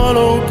it's all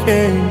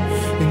okay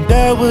and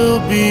that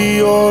we'll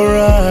be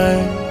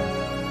alright?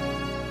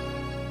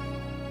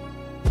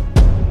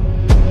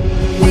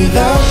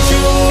 Without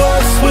you, I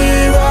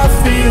swear I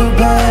feel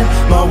blind.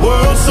 My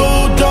world's so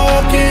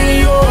dark and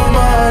you're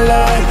my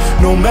light.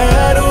 No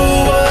matter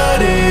what,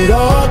 it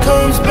all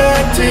comes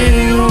back to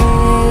you.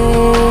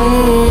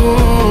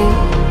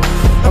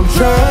 I'm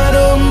trying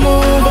to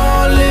move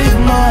on, live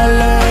my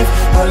life.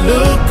 I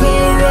look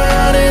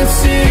around and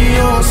see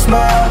your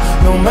smile.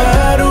 No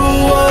matter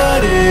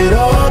what, it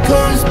all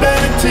comes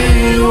back to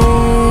you.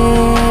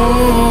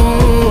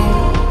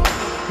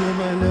 يا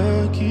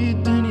ملاكي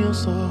الدنيا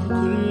صار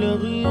كل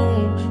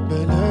غيوم،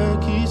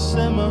 بلاكي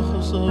السما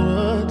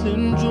خسرت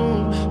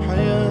النجوم.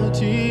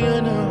 حياتي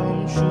أنا عم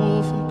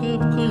شوفك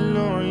بكل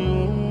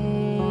عيون،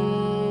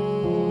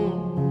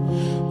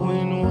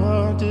 وين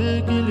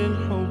وعدك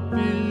للحب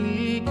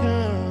اللي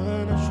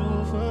كان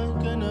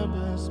أشوفك أنا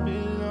بس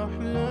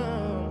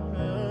بالأحلام.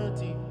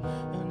 حياتي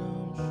أنا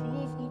عم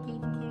شوفك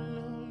بكل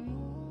عيون.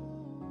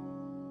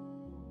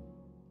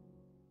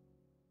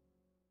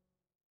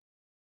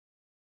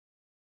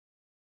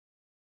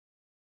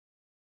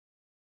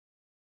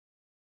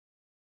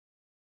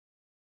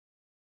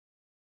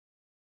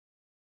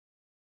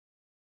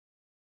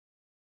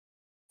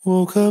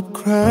 Woke up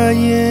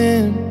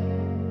crying,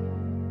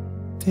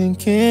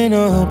 thinking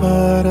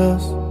about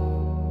us,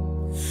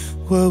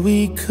 what we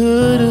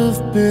could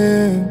have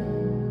been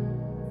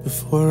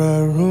before I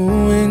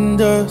ruined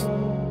us.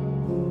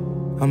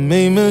 I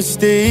made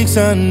mistakes,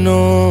 I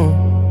know,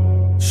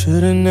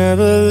 should've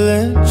never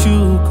let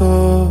you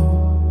go.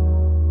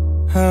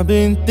 I've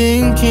been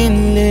thinking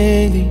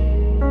lately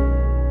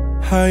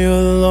how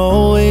you'll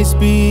always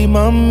be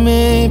my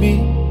maybe.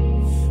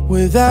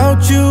 Without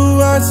you,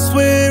 I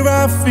swear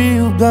I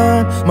feel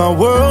blind. My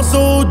world's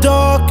so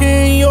dark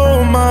and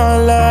you're my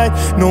light.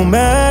 No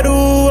matter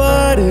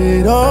what,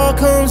 it all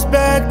comes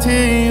back to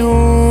you.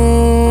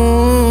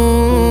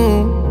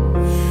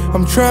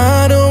 I'm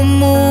trying to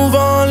move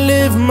on,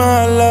 live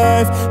my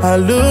life. I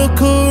look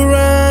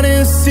around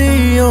and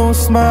see your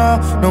smile.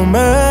 No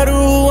matter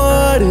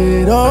what,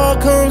 it all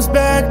comes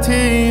back to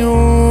you.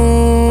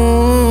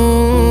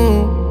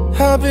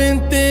 I've been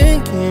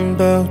thinking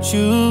about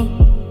you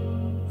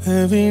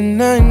every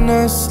night,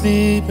 not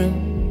sleeping,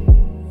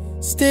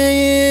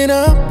 staying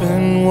up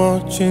and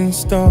watching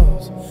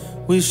stars,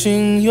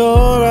 wishing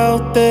you're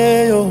out there,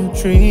 you're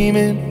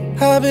dreaming.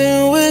 I've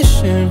been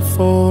wishing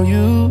for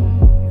you,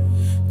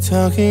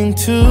 talking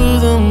to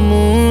the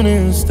moon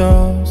and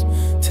stars,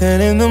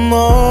 telling them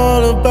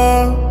all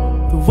about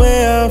the way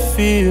I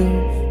feel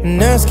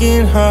and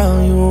asking how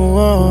you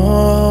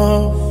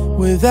are.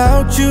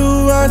 Without you,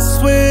 I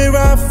swear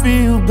I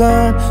feel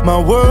blind. My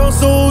world's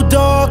so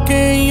dark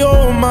and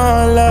you're my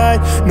light.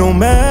 No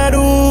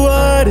matter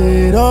what,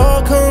 it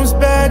all comes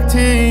back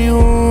to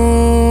you.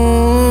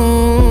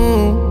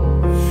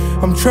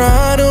 I'm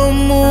trying to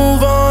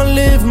move on,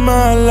 live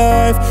my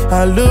life.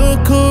 I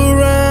look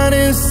around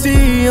and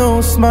see your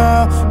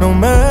smile. No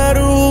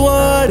matter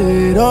what,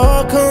 it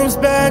all comes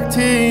back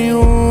to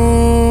you.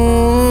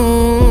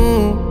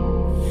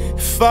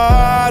 If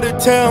I to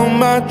tell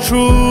my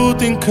truth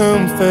and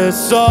confess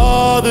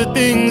all the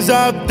things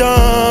I've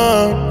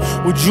done,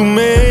 would you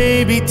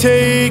maybe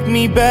take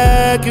me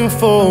back and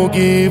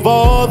forgive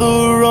all the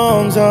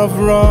wrongs I've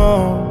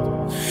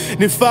wronged?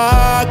 And if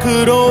I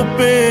could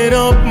open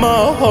up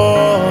my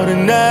heart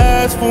and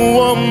ask for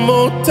one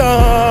more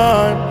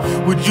time,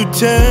 would you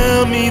tell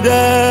me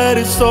that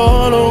it's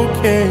all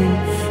okay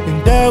and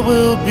that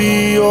we'll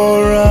be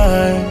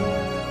alright?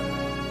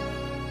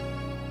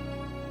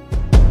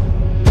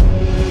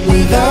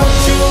 Without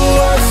you,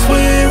 I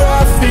swear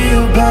I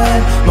feel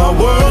blind. My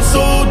world's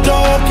so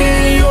dark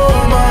and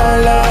you're my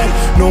light.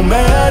 No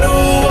matter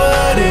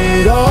what,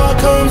 it all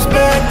comes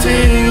back to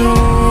you.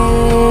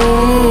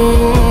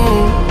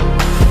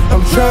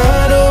 I'm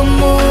trying to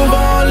move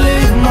on,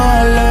 live my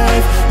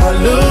life. I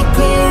look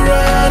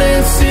around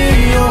and see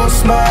your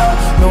smile.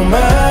 No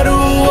matter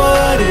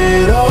what,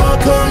 it all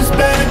comes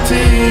back to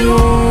you.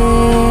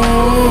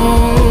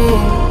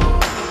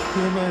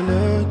 يا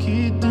ملاكي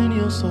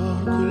الدنيا صار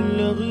كل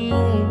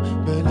غيوم،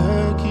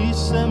 بلاكي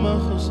السما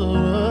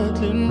خسرت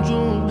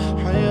النجوم.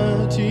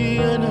 حياتي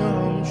أنا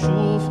عم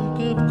شوفك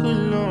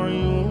بكل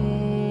عيون،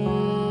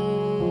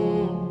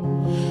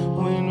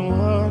 وين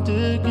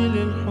وعدك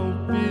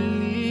للحب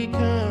اللي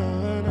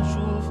كان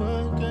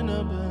أشوفك أنا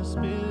بس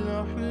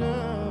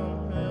بالأحلام.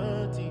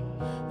 حياتي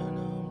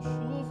أنا عم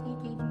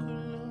شوفك بكل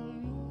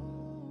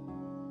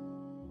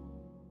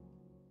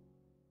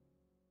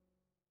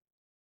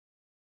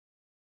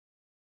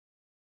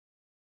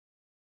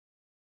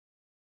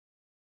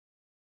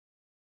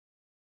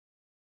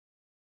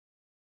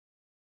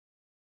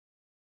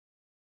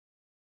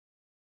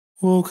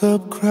Woke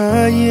up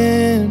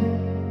crying,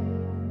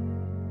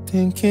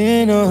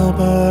 thinking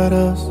about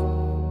us,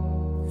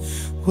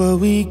 what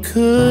we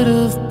could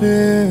have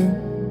been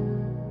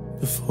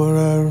before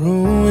I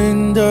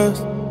ruined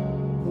us.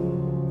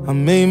 I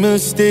made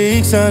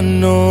mistakes, I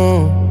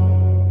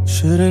know,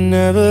 should've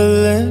never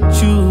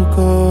let you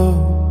go.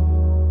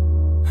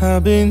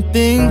 I've been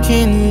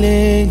thinking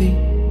lately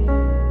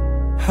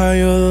how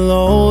you'll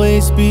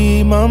always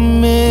be my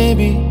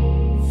maybe.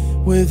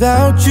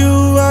 Without you,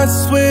 I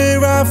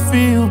swear I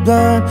feel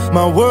blind.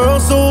 My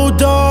world's so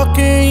dark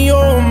and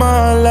you're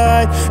my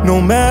light. No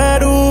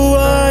matter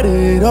what,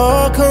 it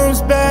all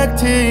comes back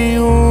to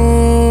you.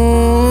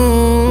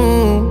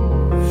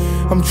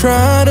 I'm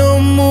trying to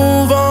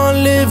move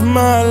on, live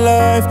my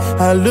life.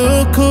 I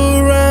look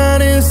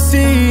around and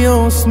see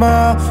your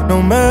smile.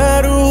 No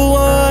matter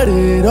what,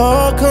 it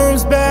all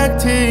comes back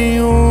to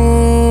you.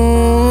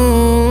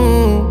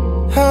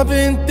 I've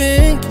been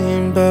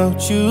thinking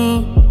about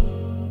you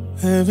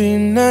every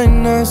night,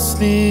 not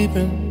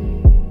sleeping,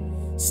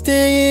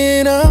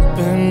 staying up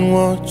and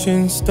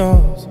watching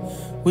stars,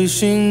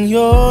 wishing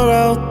you're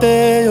out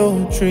there,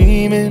 you're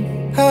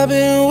dreaming. I've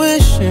been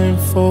wishing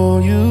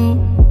for you,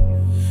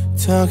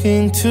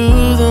 talking to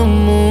the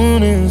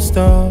moon and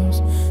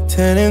stars,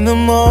 telling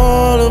them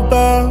all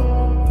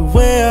about the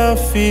way I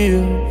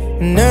feel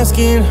and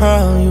asking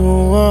how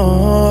you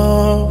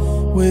are.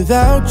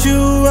 Without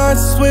you, I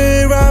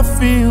swear I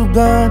feel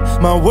blind.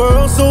 My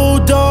world's so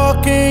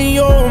dark and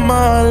you're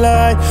my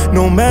light.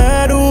 No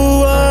matter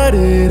what,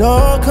 it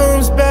all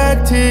comes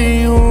back to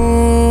you.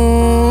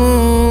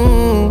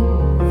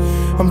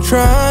 I'm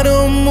trying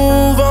to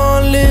move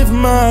on, live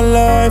my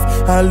life.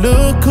 I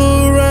look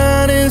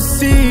around and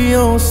see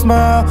your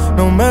smile.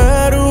 No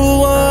matter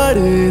what,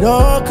 it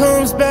all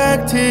comes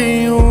back to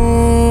you.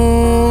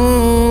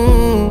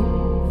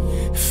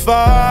 If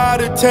I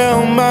to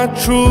tell my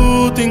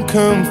truth and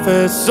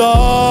confess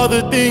all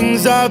the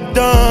things I've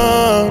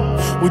done,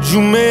 would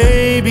you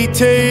maybe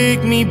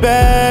take me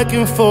back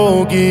and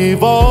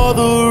forgive all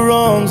the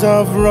wrongs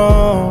I've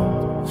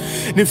wronged?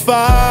 And if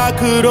I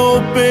could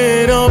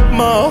open up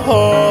my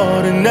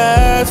heart and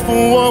ask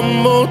for one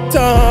more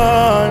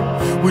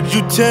time, would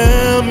you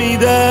tell me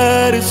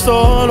that it's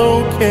all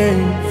okay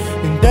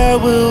and that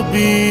we'll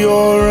be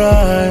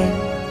alright?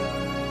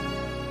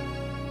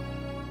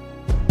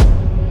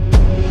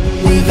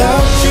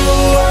 Without you,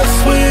 I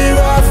swear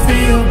I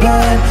feel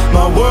blind.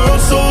 My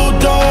world's so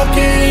dark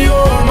and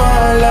you're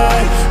my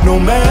light. No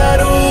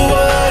matter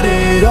what,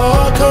 it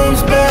all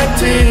comes back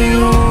to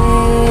you.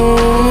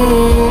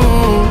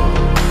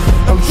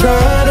 I'm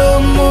trying to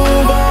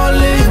move on,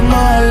 live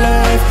my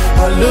life.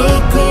 I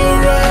look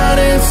around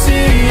and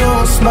see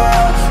your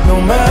smile. No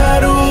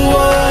matter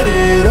what,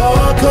 it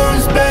all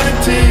comes back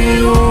to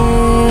you.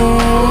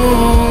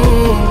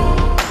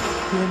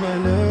 يا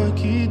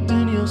ملاكي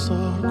الدنيا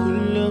صار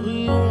كل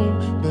غيوم،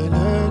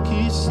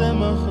 بلاكي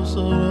السما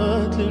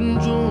خسرت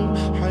النجوم.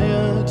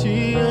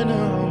 حياتي أنا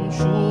عم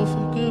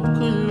شوفك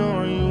بكل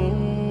عيون،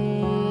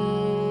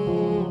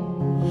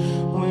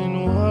 وين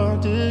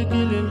وعدك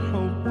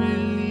للحب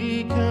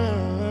اللي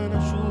كان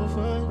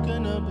أشوفك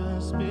أنا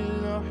بس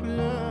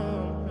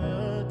بالأحلام.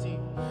 حياتي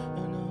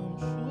أنا عم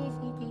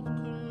شوفك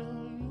بكل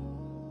عيون.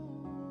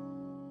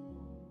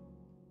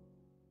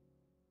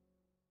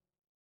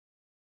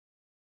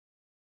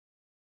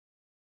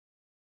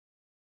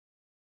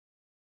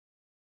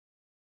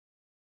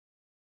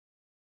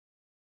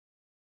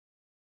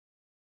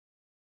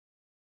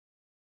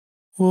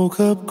 Woke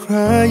up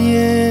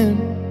crying,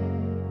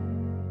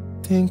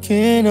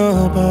 thinking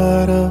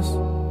about us,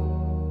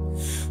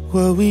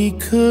 what we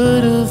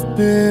could have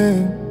been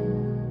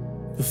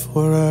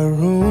before I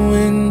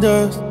ruined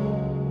us.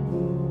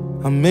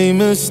 I made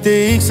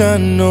mistakes, I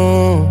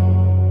know,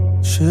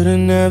 should've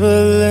never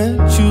let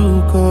you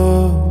go.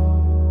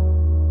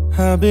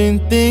 I've been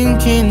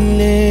thinking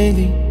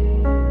lately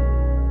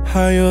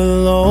how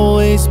you'll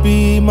always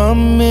be my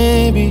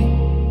maybe.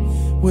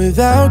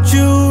 Without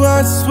you,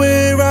 I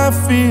swear I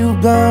feel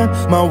blind.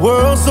 My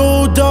world's so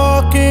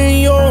dark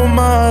and you're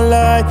my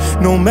light.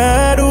 No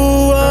matter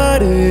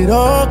what, it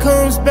all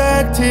comes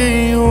back to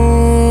you.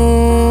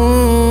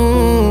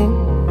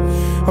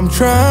 I'm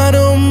trying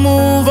to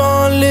move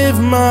on, live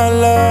my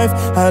life.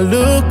 I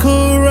look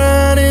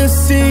around and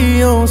see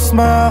your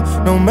smile.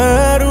 No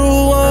matter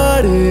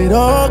what, it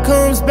all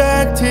comes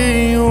back to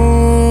you.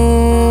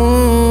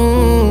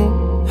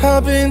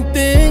 I've been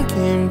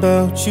thinking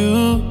about you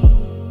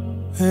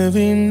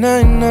every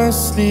night, not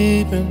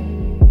sleeping,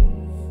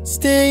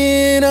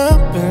 staying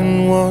up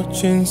and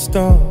watching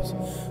stars,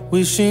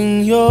 wishing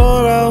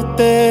you're out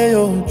there,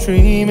 you're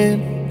dreaming.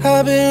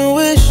 I've been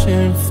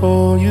wishing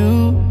for you,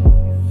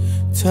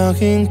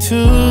 talking to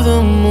the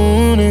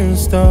moon and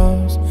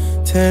stars,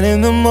 telling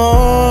them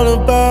all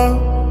about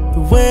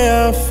the way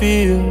I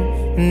feel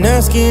and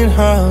asking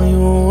how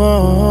you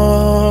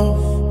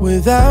are.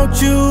 Without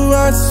you,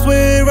 I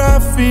swear I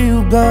feel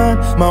blind.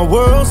 My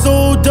world's so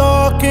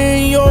dark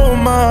and you're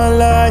my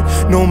light.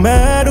 No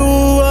matter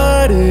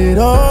what, it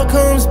all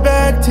comes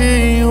back to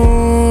you.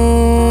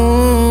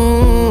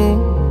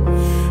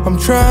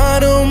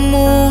 trying to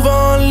move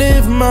on,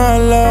 live my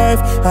life.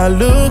 I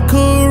look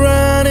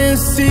around and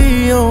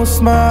see your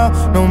smile.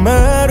 No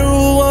matter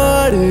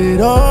what, it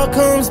all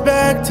comes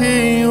back to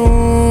you.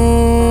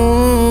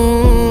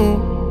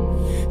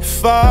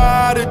 If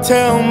I to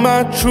tell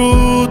my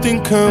truth and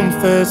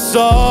confess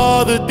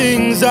all the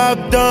things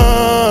I've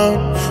done,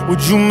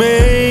 would you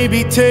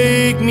maybe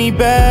take me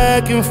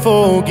back and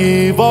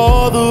forgive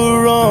all the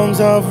wrongs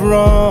I've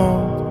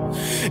wronged?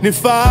 And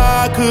if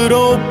I could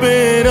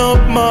open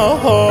up my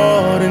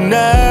heart and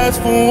ask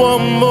for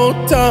one more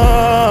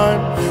time,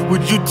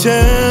 would you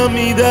tell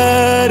me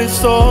that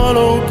it's all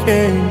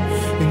okay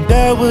and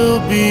that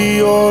we'll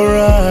be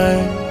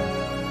alright?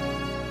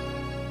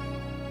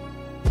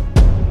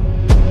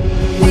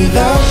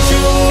 Without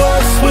you, I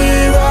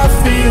swear I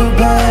feel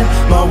blind.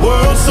 My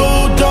world's so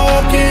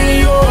dark and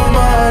you're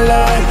my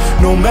light.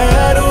 No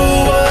matter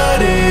what,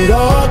 it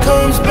all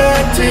comes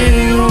back to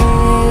you.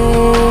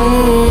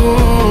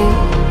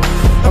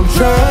 I'm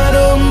trying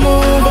to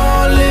move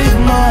on, live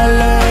my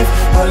life.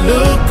 I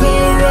look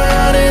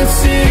around and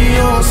see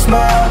your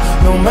smile.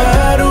 No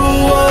matter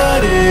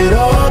what, it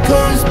all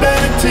comes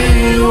back to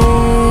you.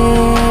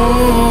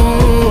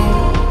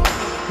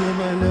 يا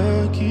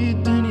ملاكي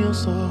الدنيا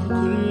صار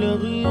كل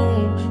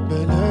غيوم،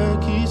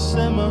 بلاكي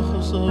السما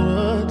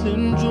خسرت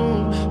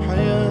النجوم.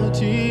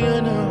 حياتي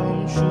أنا عم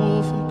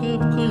شوفك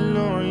بكل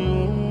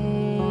عيون،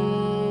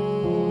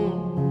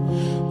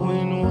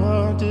 وين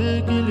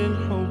وعدك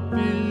للحب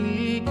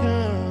اللي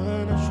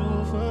كان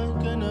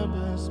أشوفك أنا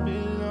بس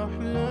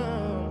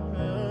بالأحلام.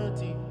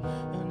 حياتي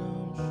أنا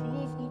عم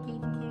شوفك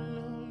بكل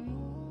عيون.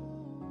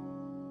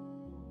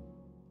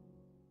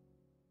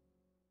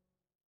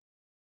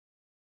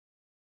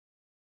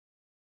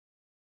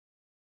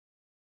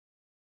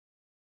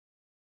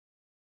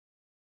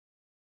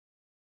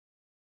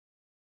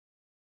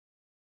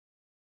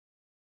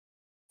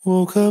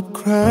 Woke up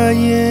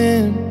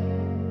crying,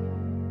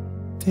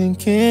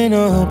 thinking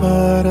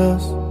about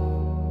us,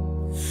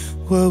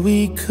 what we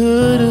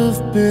could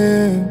have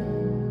been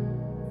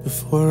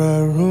before I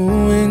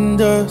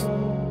ruined us.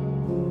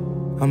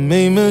 I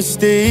made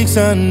mistakes,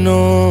 I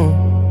know,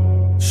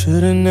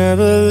 should've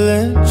never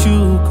let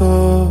you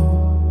go.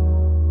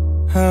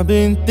 I've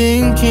been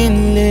thinking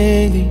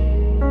lately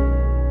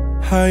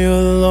how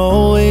you'll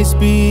always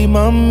be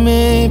my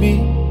maybe.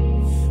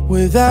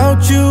 Without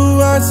you,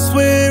 I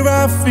swear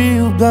I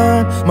feel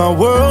blind. My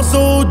world's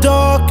so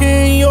dark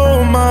and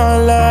you're my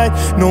light.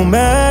 No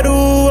matter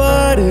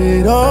what,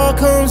 it all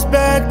comes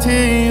back to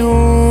you.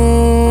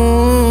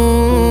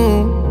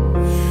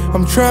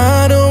 I'm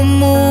trying to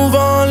move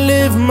on,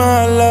 live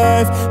my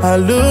life. I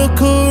look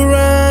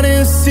around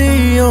and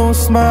see your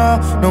smile.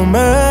 No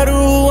matter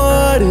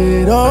what,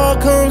 it all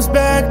comes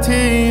back to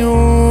you.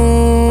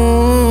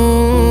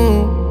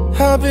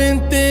 I've been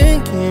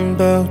thinking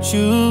about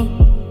you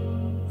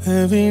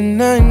every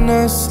night,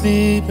 not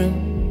sleeping,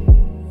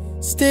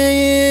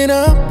 staying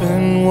up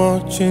and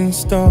watching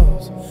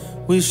stars,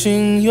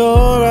 wishing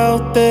you're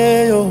out there,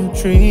 you're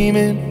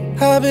dreaming.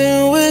 I've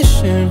been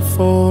wishing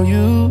for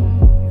you,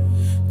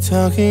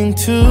 talking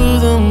to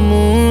the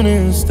moon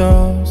and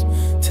stars,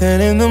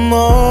 telling them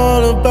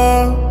all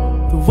about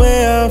the way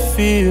I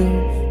feel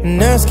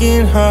and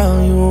asking how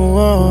you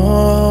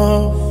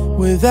are.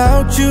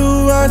 Without you,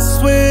 I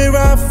swear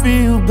I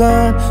feel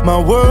blind. My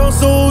world's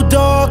so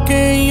dark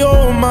and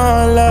you're my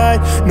light.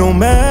 No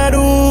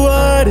matter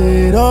what,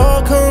 it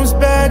all comes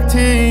back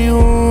to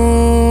you.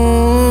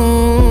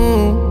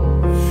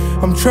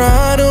 I'm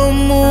trying to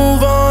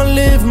move on,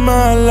 live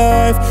my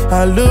life.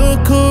 I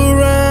look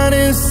around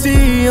and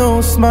see your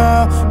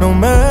smile. No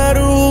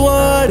matter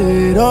what,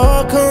 it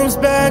all comes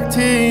back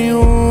to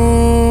you.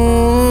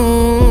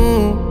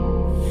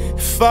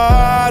 If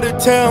I to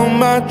tell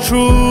my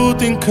truth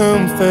and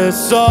confess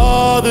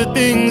all the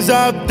things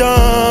I've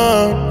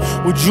done,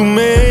 would you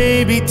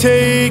maybe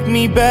take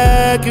me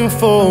back and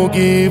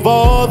forgive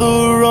all the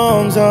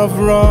wrongs I've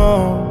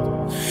wronged?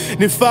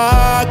 And if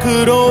I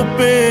could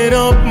open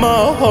up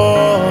my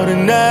heart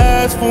and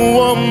ask for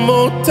one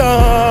more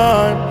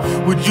time,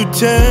 would you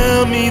tell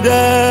me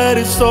that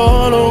it's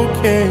all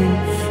okay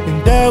and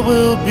that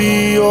we'll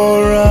be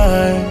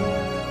alright?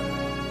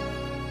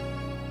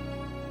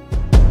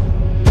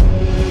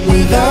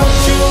 Without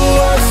you,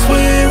 I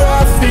swear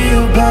I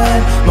feel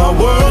blind. My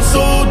world's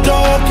so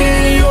dark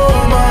and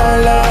you're my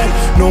light.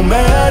 No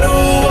matter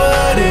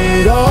what,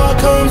 it all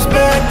comes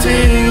back to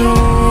you.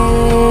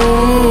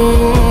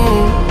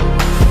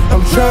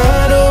 I'm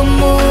trying to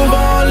move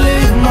on,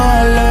 live my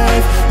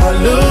life. I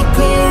look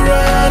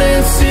around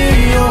and see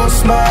your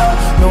smile.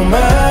 No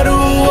matter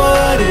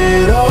what,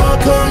 it all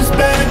comes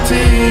back to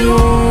you.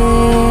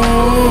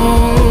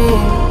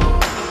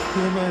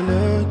 يا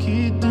ملاكي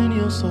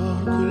الدنيا صار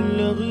كل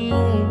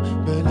غيوم،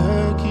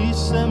 بلاكي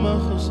السما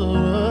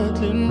خسرت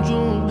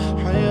النجوم.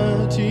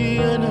 حياتي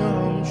أنا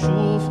عم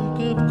شوفك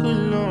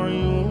بكل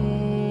عيون،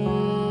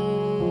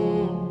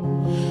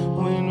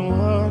 وين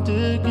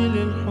وعدك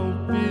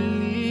للحب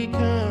اللي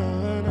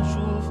كان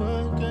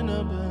أشوفك أنا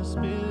بس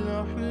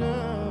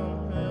بالأحلام.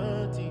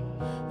 حياتي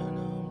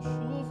أنا عم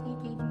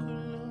شوفك بكل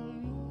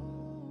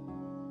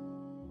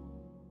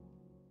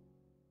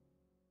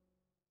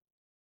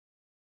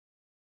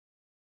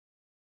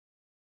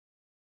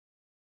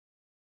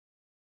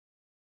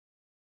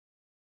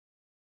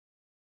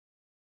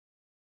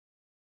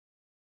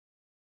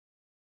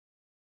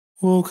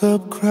Woke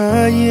up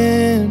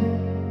crying,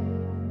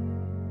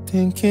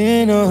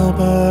 thinking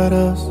about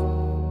us,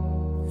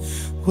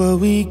 what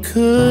we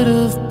could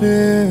have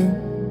been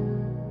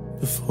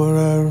before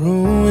I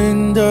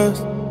ruined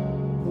us.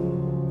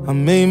 I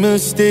made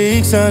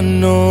mistakes, I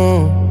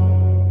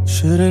know,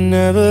 should've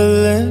never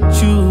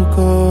let you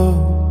go.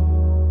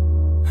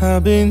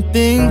 I've been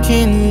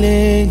thinking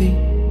lately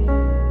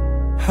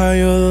how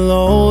you'll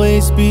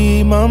always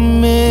be my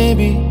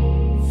maybe.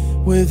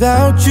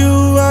 Without you,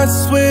 I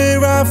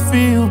swear I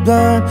feel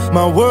blind.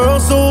 My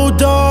world's so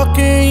dark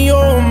and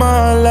you're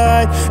my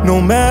light. No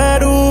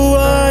matter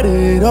what,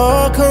 it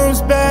all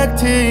comes back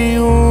to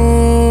you.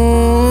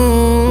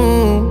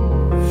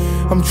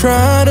 I'm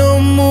trying to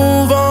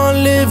move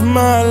on, live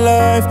my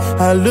life.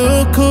 I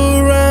look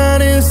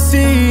around and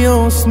see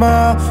your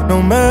smile.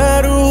 No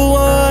matter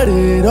what,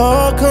 it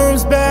all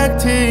comes back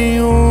to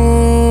you.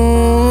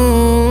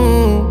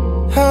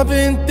 I've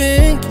been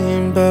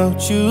thinking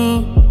about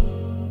you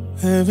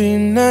every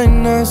night,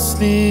 not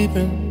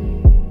sleeping,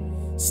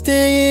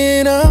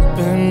 staying up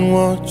and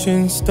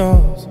watching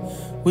stars,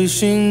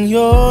 wishing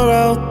you're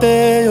out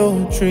there,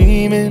 you're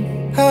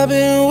dreaming. I've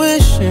been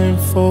wishing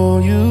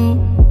for you,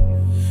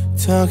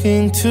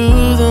 talking to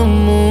the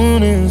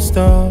moon and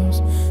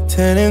stars,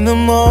 telling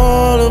them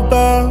all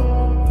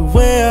about the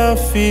way I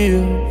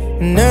feel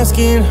and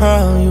asking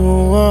how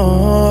you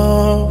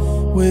are.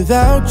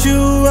 Without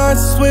you, I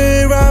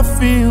swear I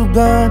feel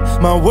blind.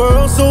 My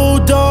world's so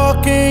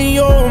dark and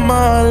you're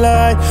my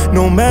light.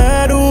 No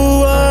matter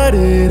what,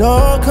 it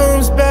all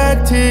comes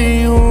back to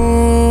you.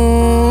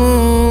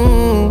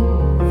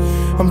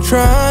 I'm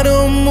trying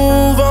to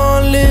move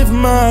on, live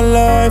my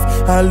life.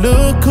 I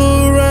look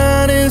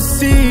around and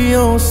see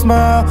your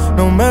smile.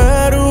 No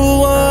matter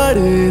what,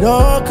 it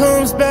all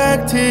comes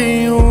back to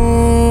you.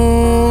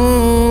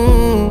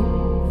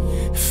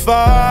 If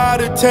I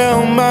to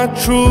tell my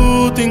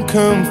truth and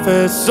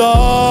confess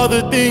all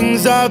the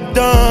things I've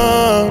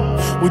done,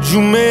 would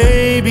you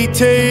maybe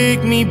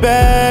take me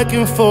back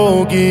and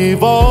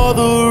forgive all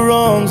the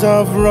wrongs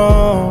I've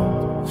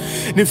wronged?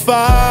 And if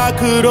I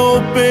could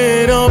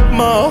open up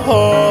my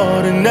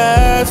heart and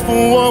ask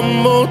for one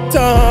more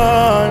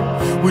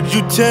time, would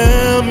you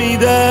tell me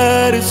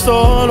that it's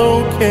all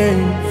okay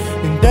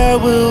and that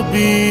we'll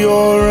be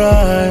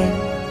alright?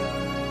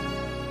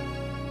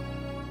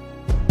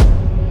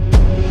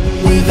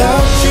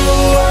 Without you,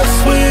 I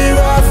swear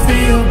I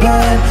feel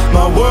blind.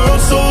 My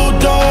world's so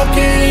dark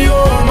and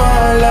you're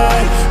my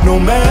light. No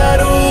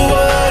matter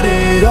what,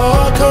 it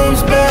all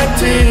comes back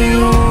to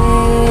you.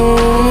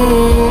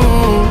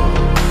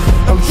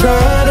 I'm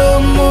trying to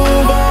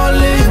move on,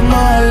 live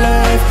my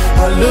life.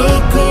 I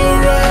look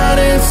around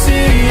and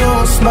see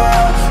your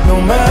smile. No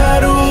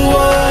matter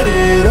what,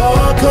 it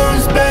all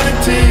comes back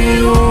to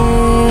you.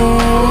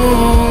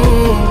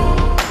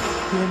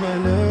 يا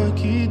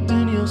ملاكي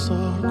الدنيا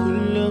صار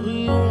كل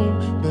غيوم،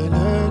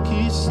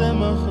 بلاكي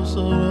السما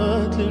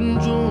خسرت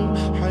النجوم.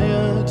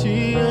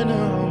 حياتي أنا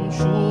عم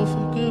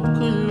شوفك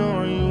بكل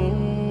عيون،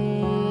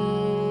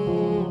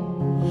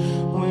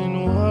 وين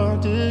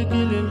وعدك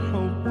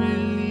للحب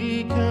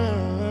اللي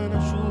كان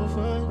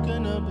أشوفك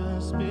أنا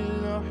بس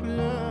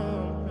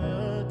بالأحلام.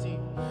 حياتي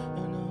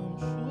أنا عم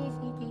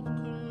شوفك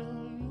بكل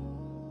عيون.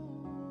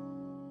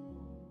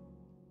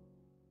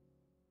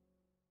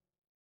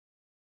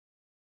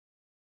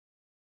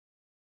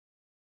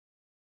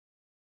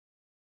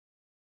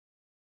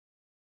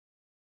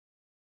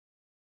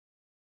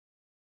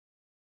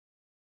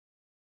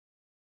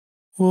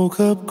 Woke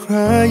up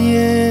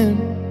crying,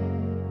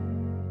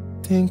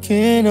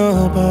 thinking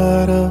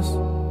about us,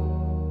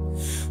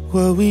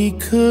 what we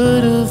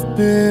could have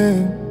been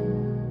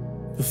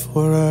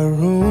before I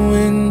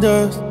ruined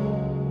us.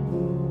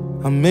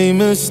 I made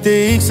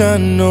mistakes, I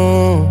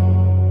know,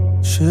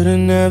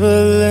 should've never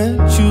let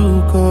you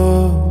go.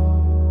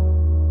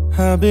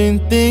 I've been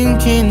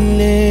thinking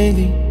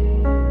lately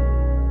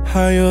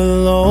how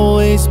you'll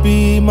always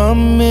be my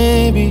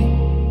maybe.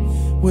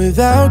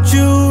 Without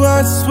you,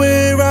 I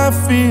swear I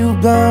feel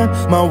blind.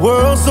 My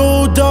world's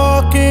so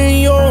dark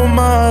and you're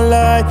my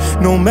light.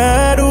 No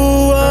matter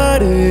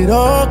what, it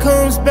all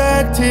comes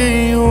back to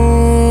you.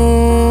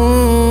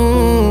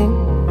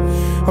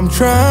 I'm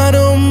trying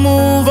to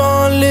move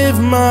on, live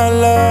my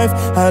life.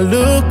 I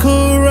look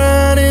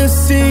around and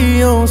see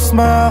your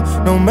smile.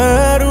 No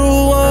matter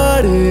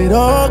what, it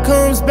all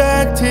comes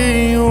back to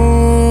you.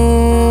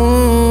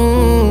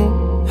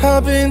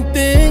 I've been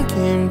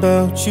thinking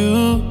about you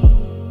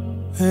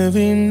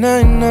every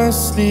night, not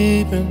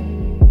sleeping,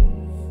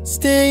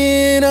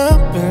 staying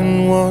up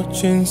and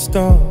watching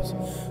stars,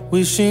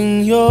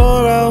 wishing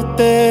you're out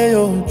there,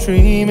 you're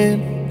dreaming.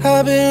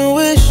 I've been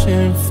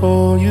wishing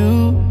for you,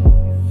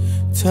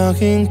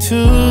 talking to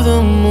the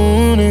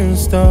moon and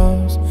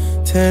stars,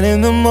 telling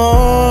them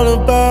all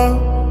about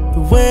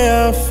the way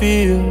I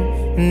feel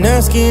and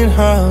asking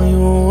how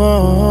you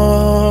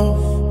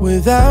are.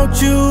 Without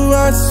you,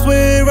 I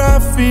swear I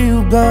feel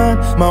blind.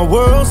 My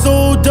world's so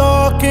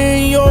dark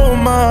and you're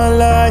my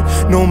light.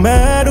 No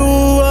matter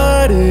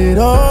what, it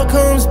all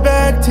comes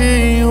back to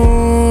you.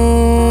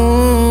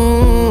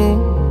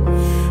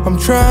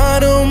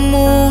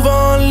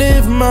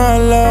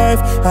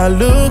 life. I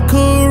look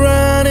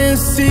around and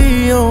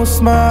see your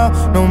smile.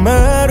 No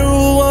matter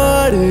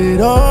what,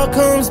 it all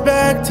comes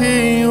back to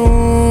you.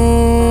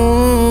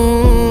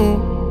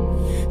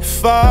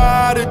 If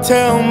I to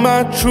tell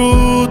my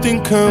truth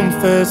and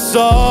confess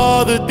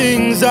all the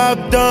things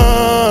I've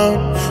done,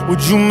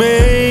 would you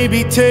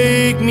maybe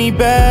take me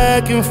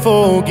back and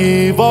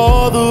forgive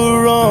all the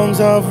wrongs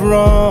I've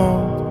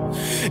wronged?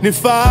 And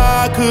if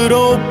I could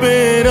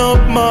open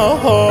up my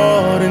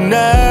heart and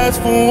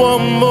ask for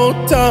one more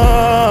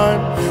time,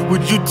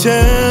 would you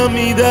tell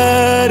me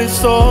that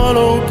it's all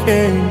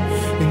okay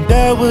and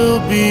that we'll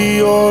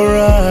be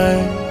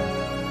alright?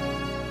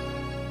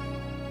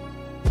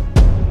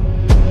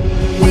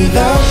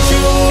 Without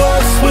you, I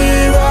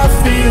swear I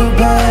feel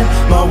blind.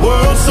 My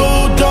world's so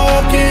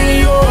dark and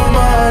you're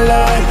my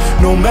light.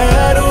 No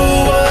matter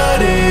what,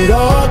 it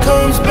all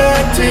comes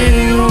back to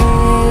you.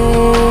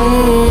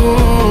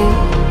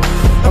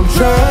 I'm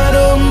trying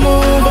to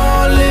move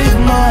on, live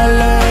my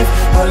life.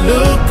 I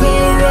look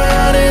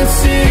around and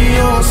see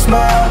your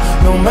smile.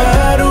 No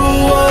matter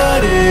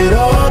what, it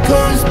all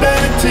comes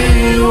back to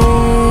you.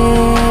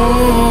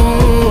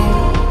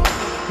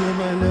 يا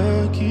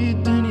ملاكي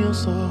الدنيا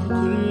صار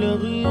كل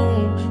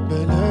غيوم،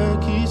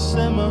 بلاكي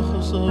السما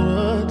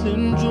خسرت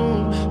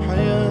النجوم.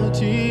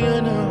 حياتي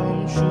أنا عم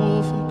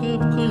شوفك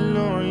بكل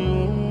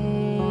عيون،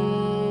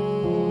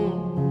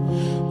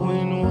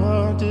 وين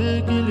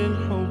وعدك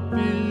للحب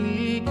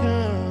اللي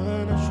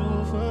كان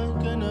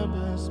أشوفك أنا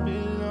بس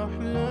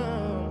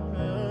بالأحلام.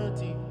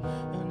 حياتي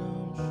أنا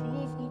عم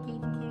شوفك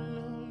بكل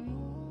عيون.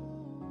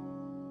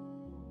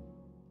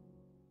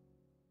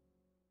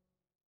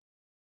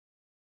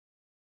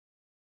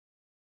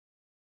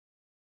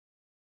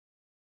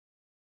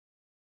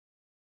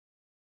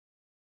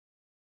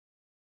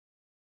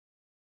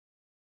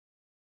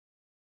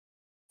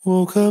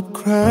 Woke up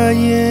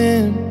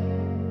crying,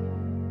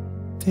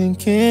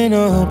 thinking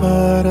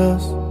about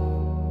us,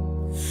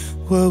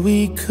 what we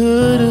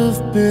could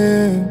have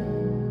been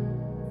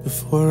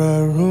before I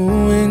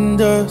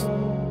ruined us.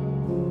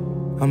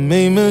 I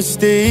made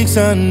mistakes,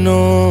 I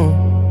know,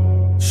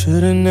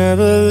 should've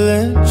never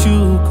let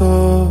you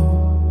go.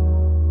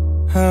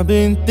 I've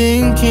been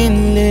thinking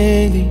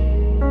lately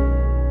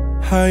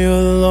how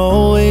you'll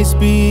always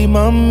be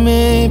my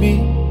maybe.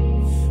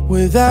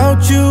 Without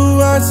you,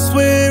 I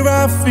swear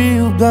I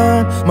feel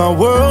blind. My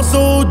world's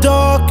so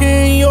dark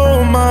and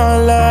you're my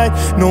light.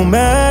 No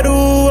matter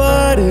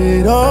what,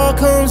 it all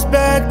comes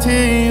back to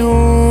you.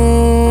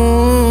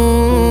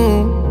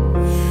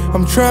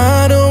 I'm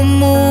trying to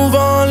move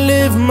on,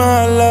 live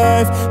my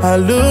life. I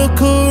look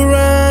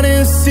around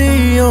and see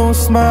your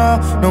smile.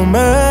 No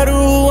matter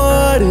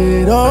what,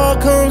 it all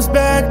comes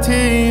back to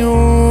you.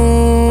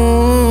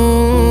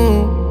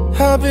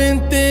 I've been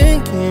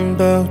thinking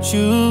about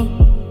you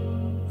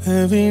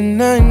every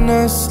night,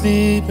 not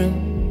sleeping,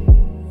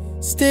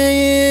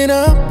 staying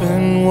up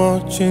and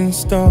watching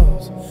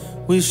stars,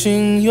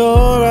 wishing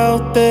you're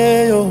out there,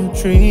 you're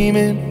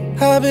dreaming.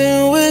 I've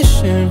been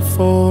wishing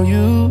for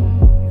you,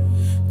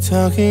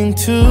 talking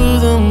to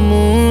the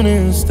moon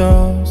and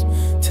stars,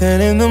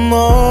 telling them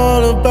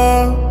all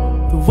about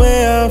the way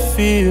I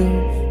feel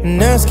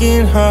and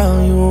asking how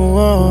you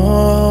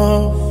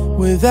are.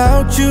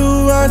 Without you,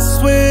 I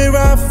swear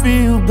I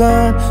feel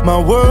blind. My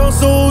world's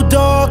so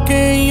dark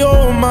and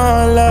you're my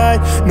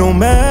light. No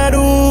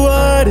matter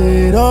what,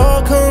 it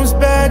all comes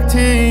back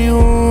to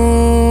you.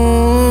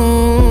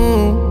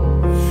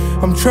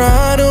 I'm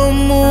trying to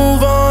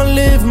move on,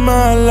 live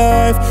my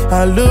life.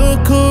 I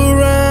look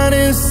around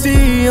and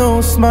see your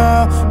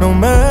smile. No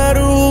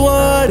matter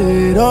what,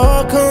 it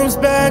all comes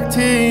back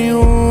to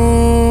you.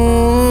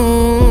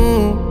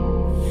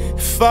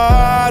 If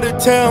I to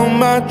tell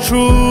my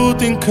truth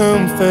and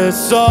confess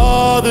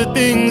all the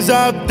things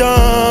I've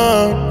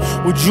done,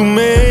 would you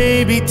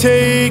maybe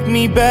take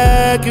me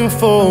back and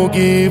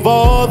forgive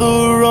all the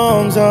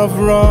wrongs I've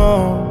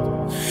wronged?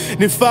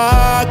 And if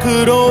I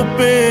could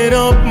open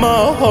up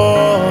my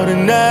heart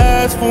and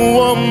ask for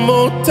one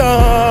more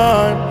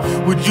time,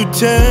 would you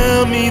tell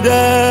me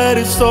that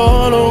it's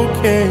all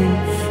okay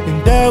and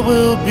that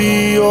we'll be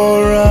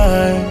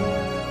alright?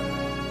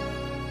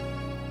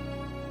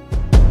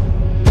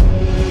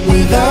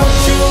 Without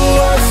you,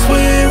 I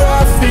swear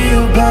I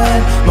feel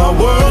blind. My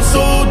world's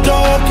so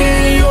dark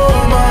and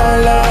you're my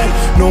light.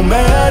 No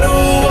matter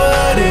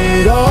what,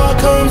 it all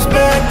comes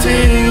back to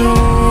you.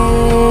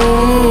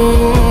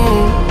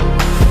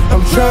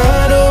 I'm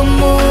trying to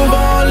move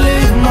on,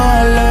 live my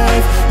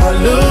life. I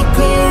look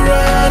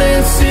around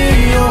and see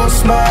your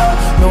smile.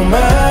 No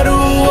matter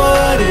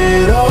what,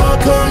 it all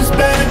comes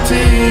back to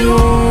you.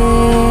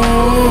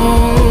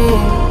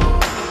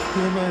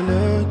 يا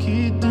ملاكي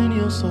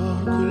الدنيا صار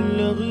كل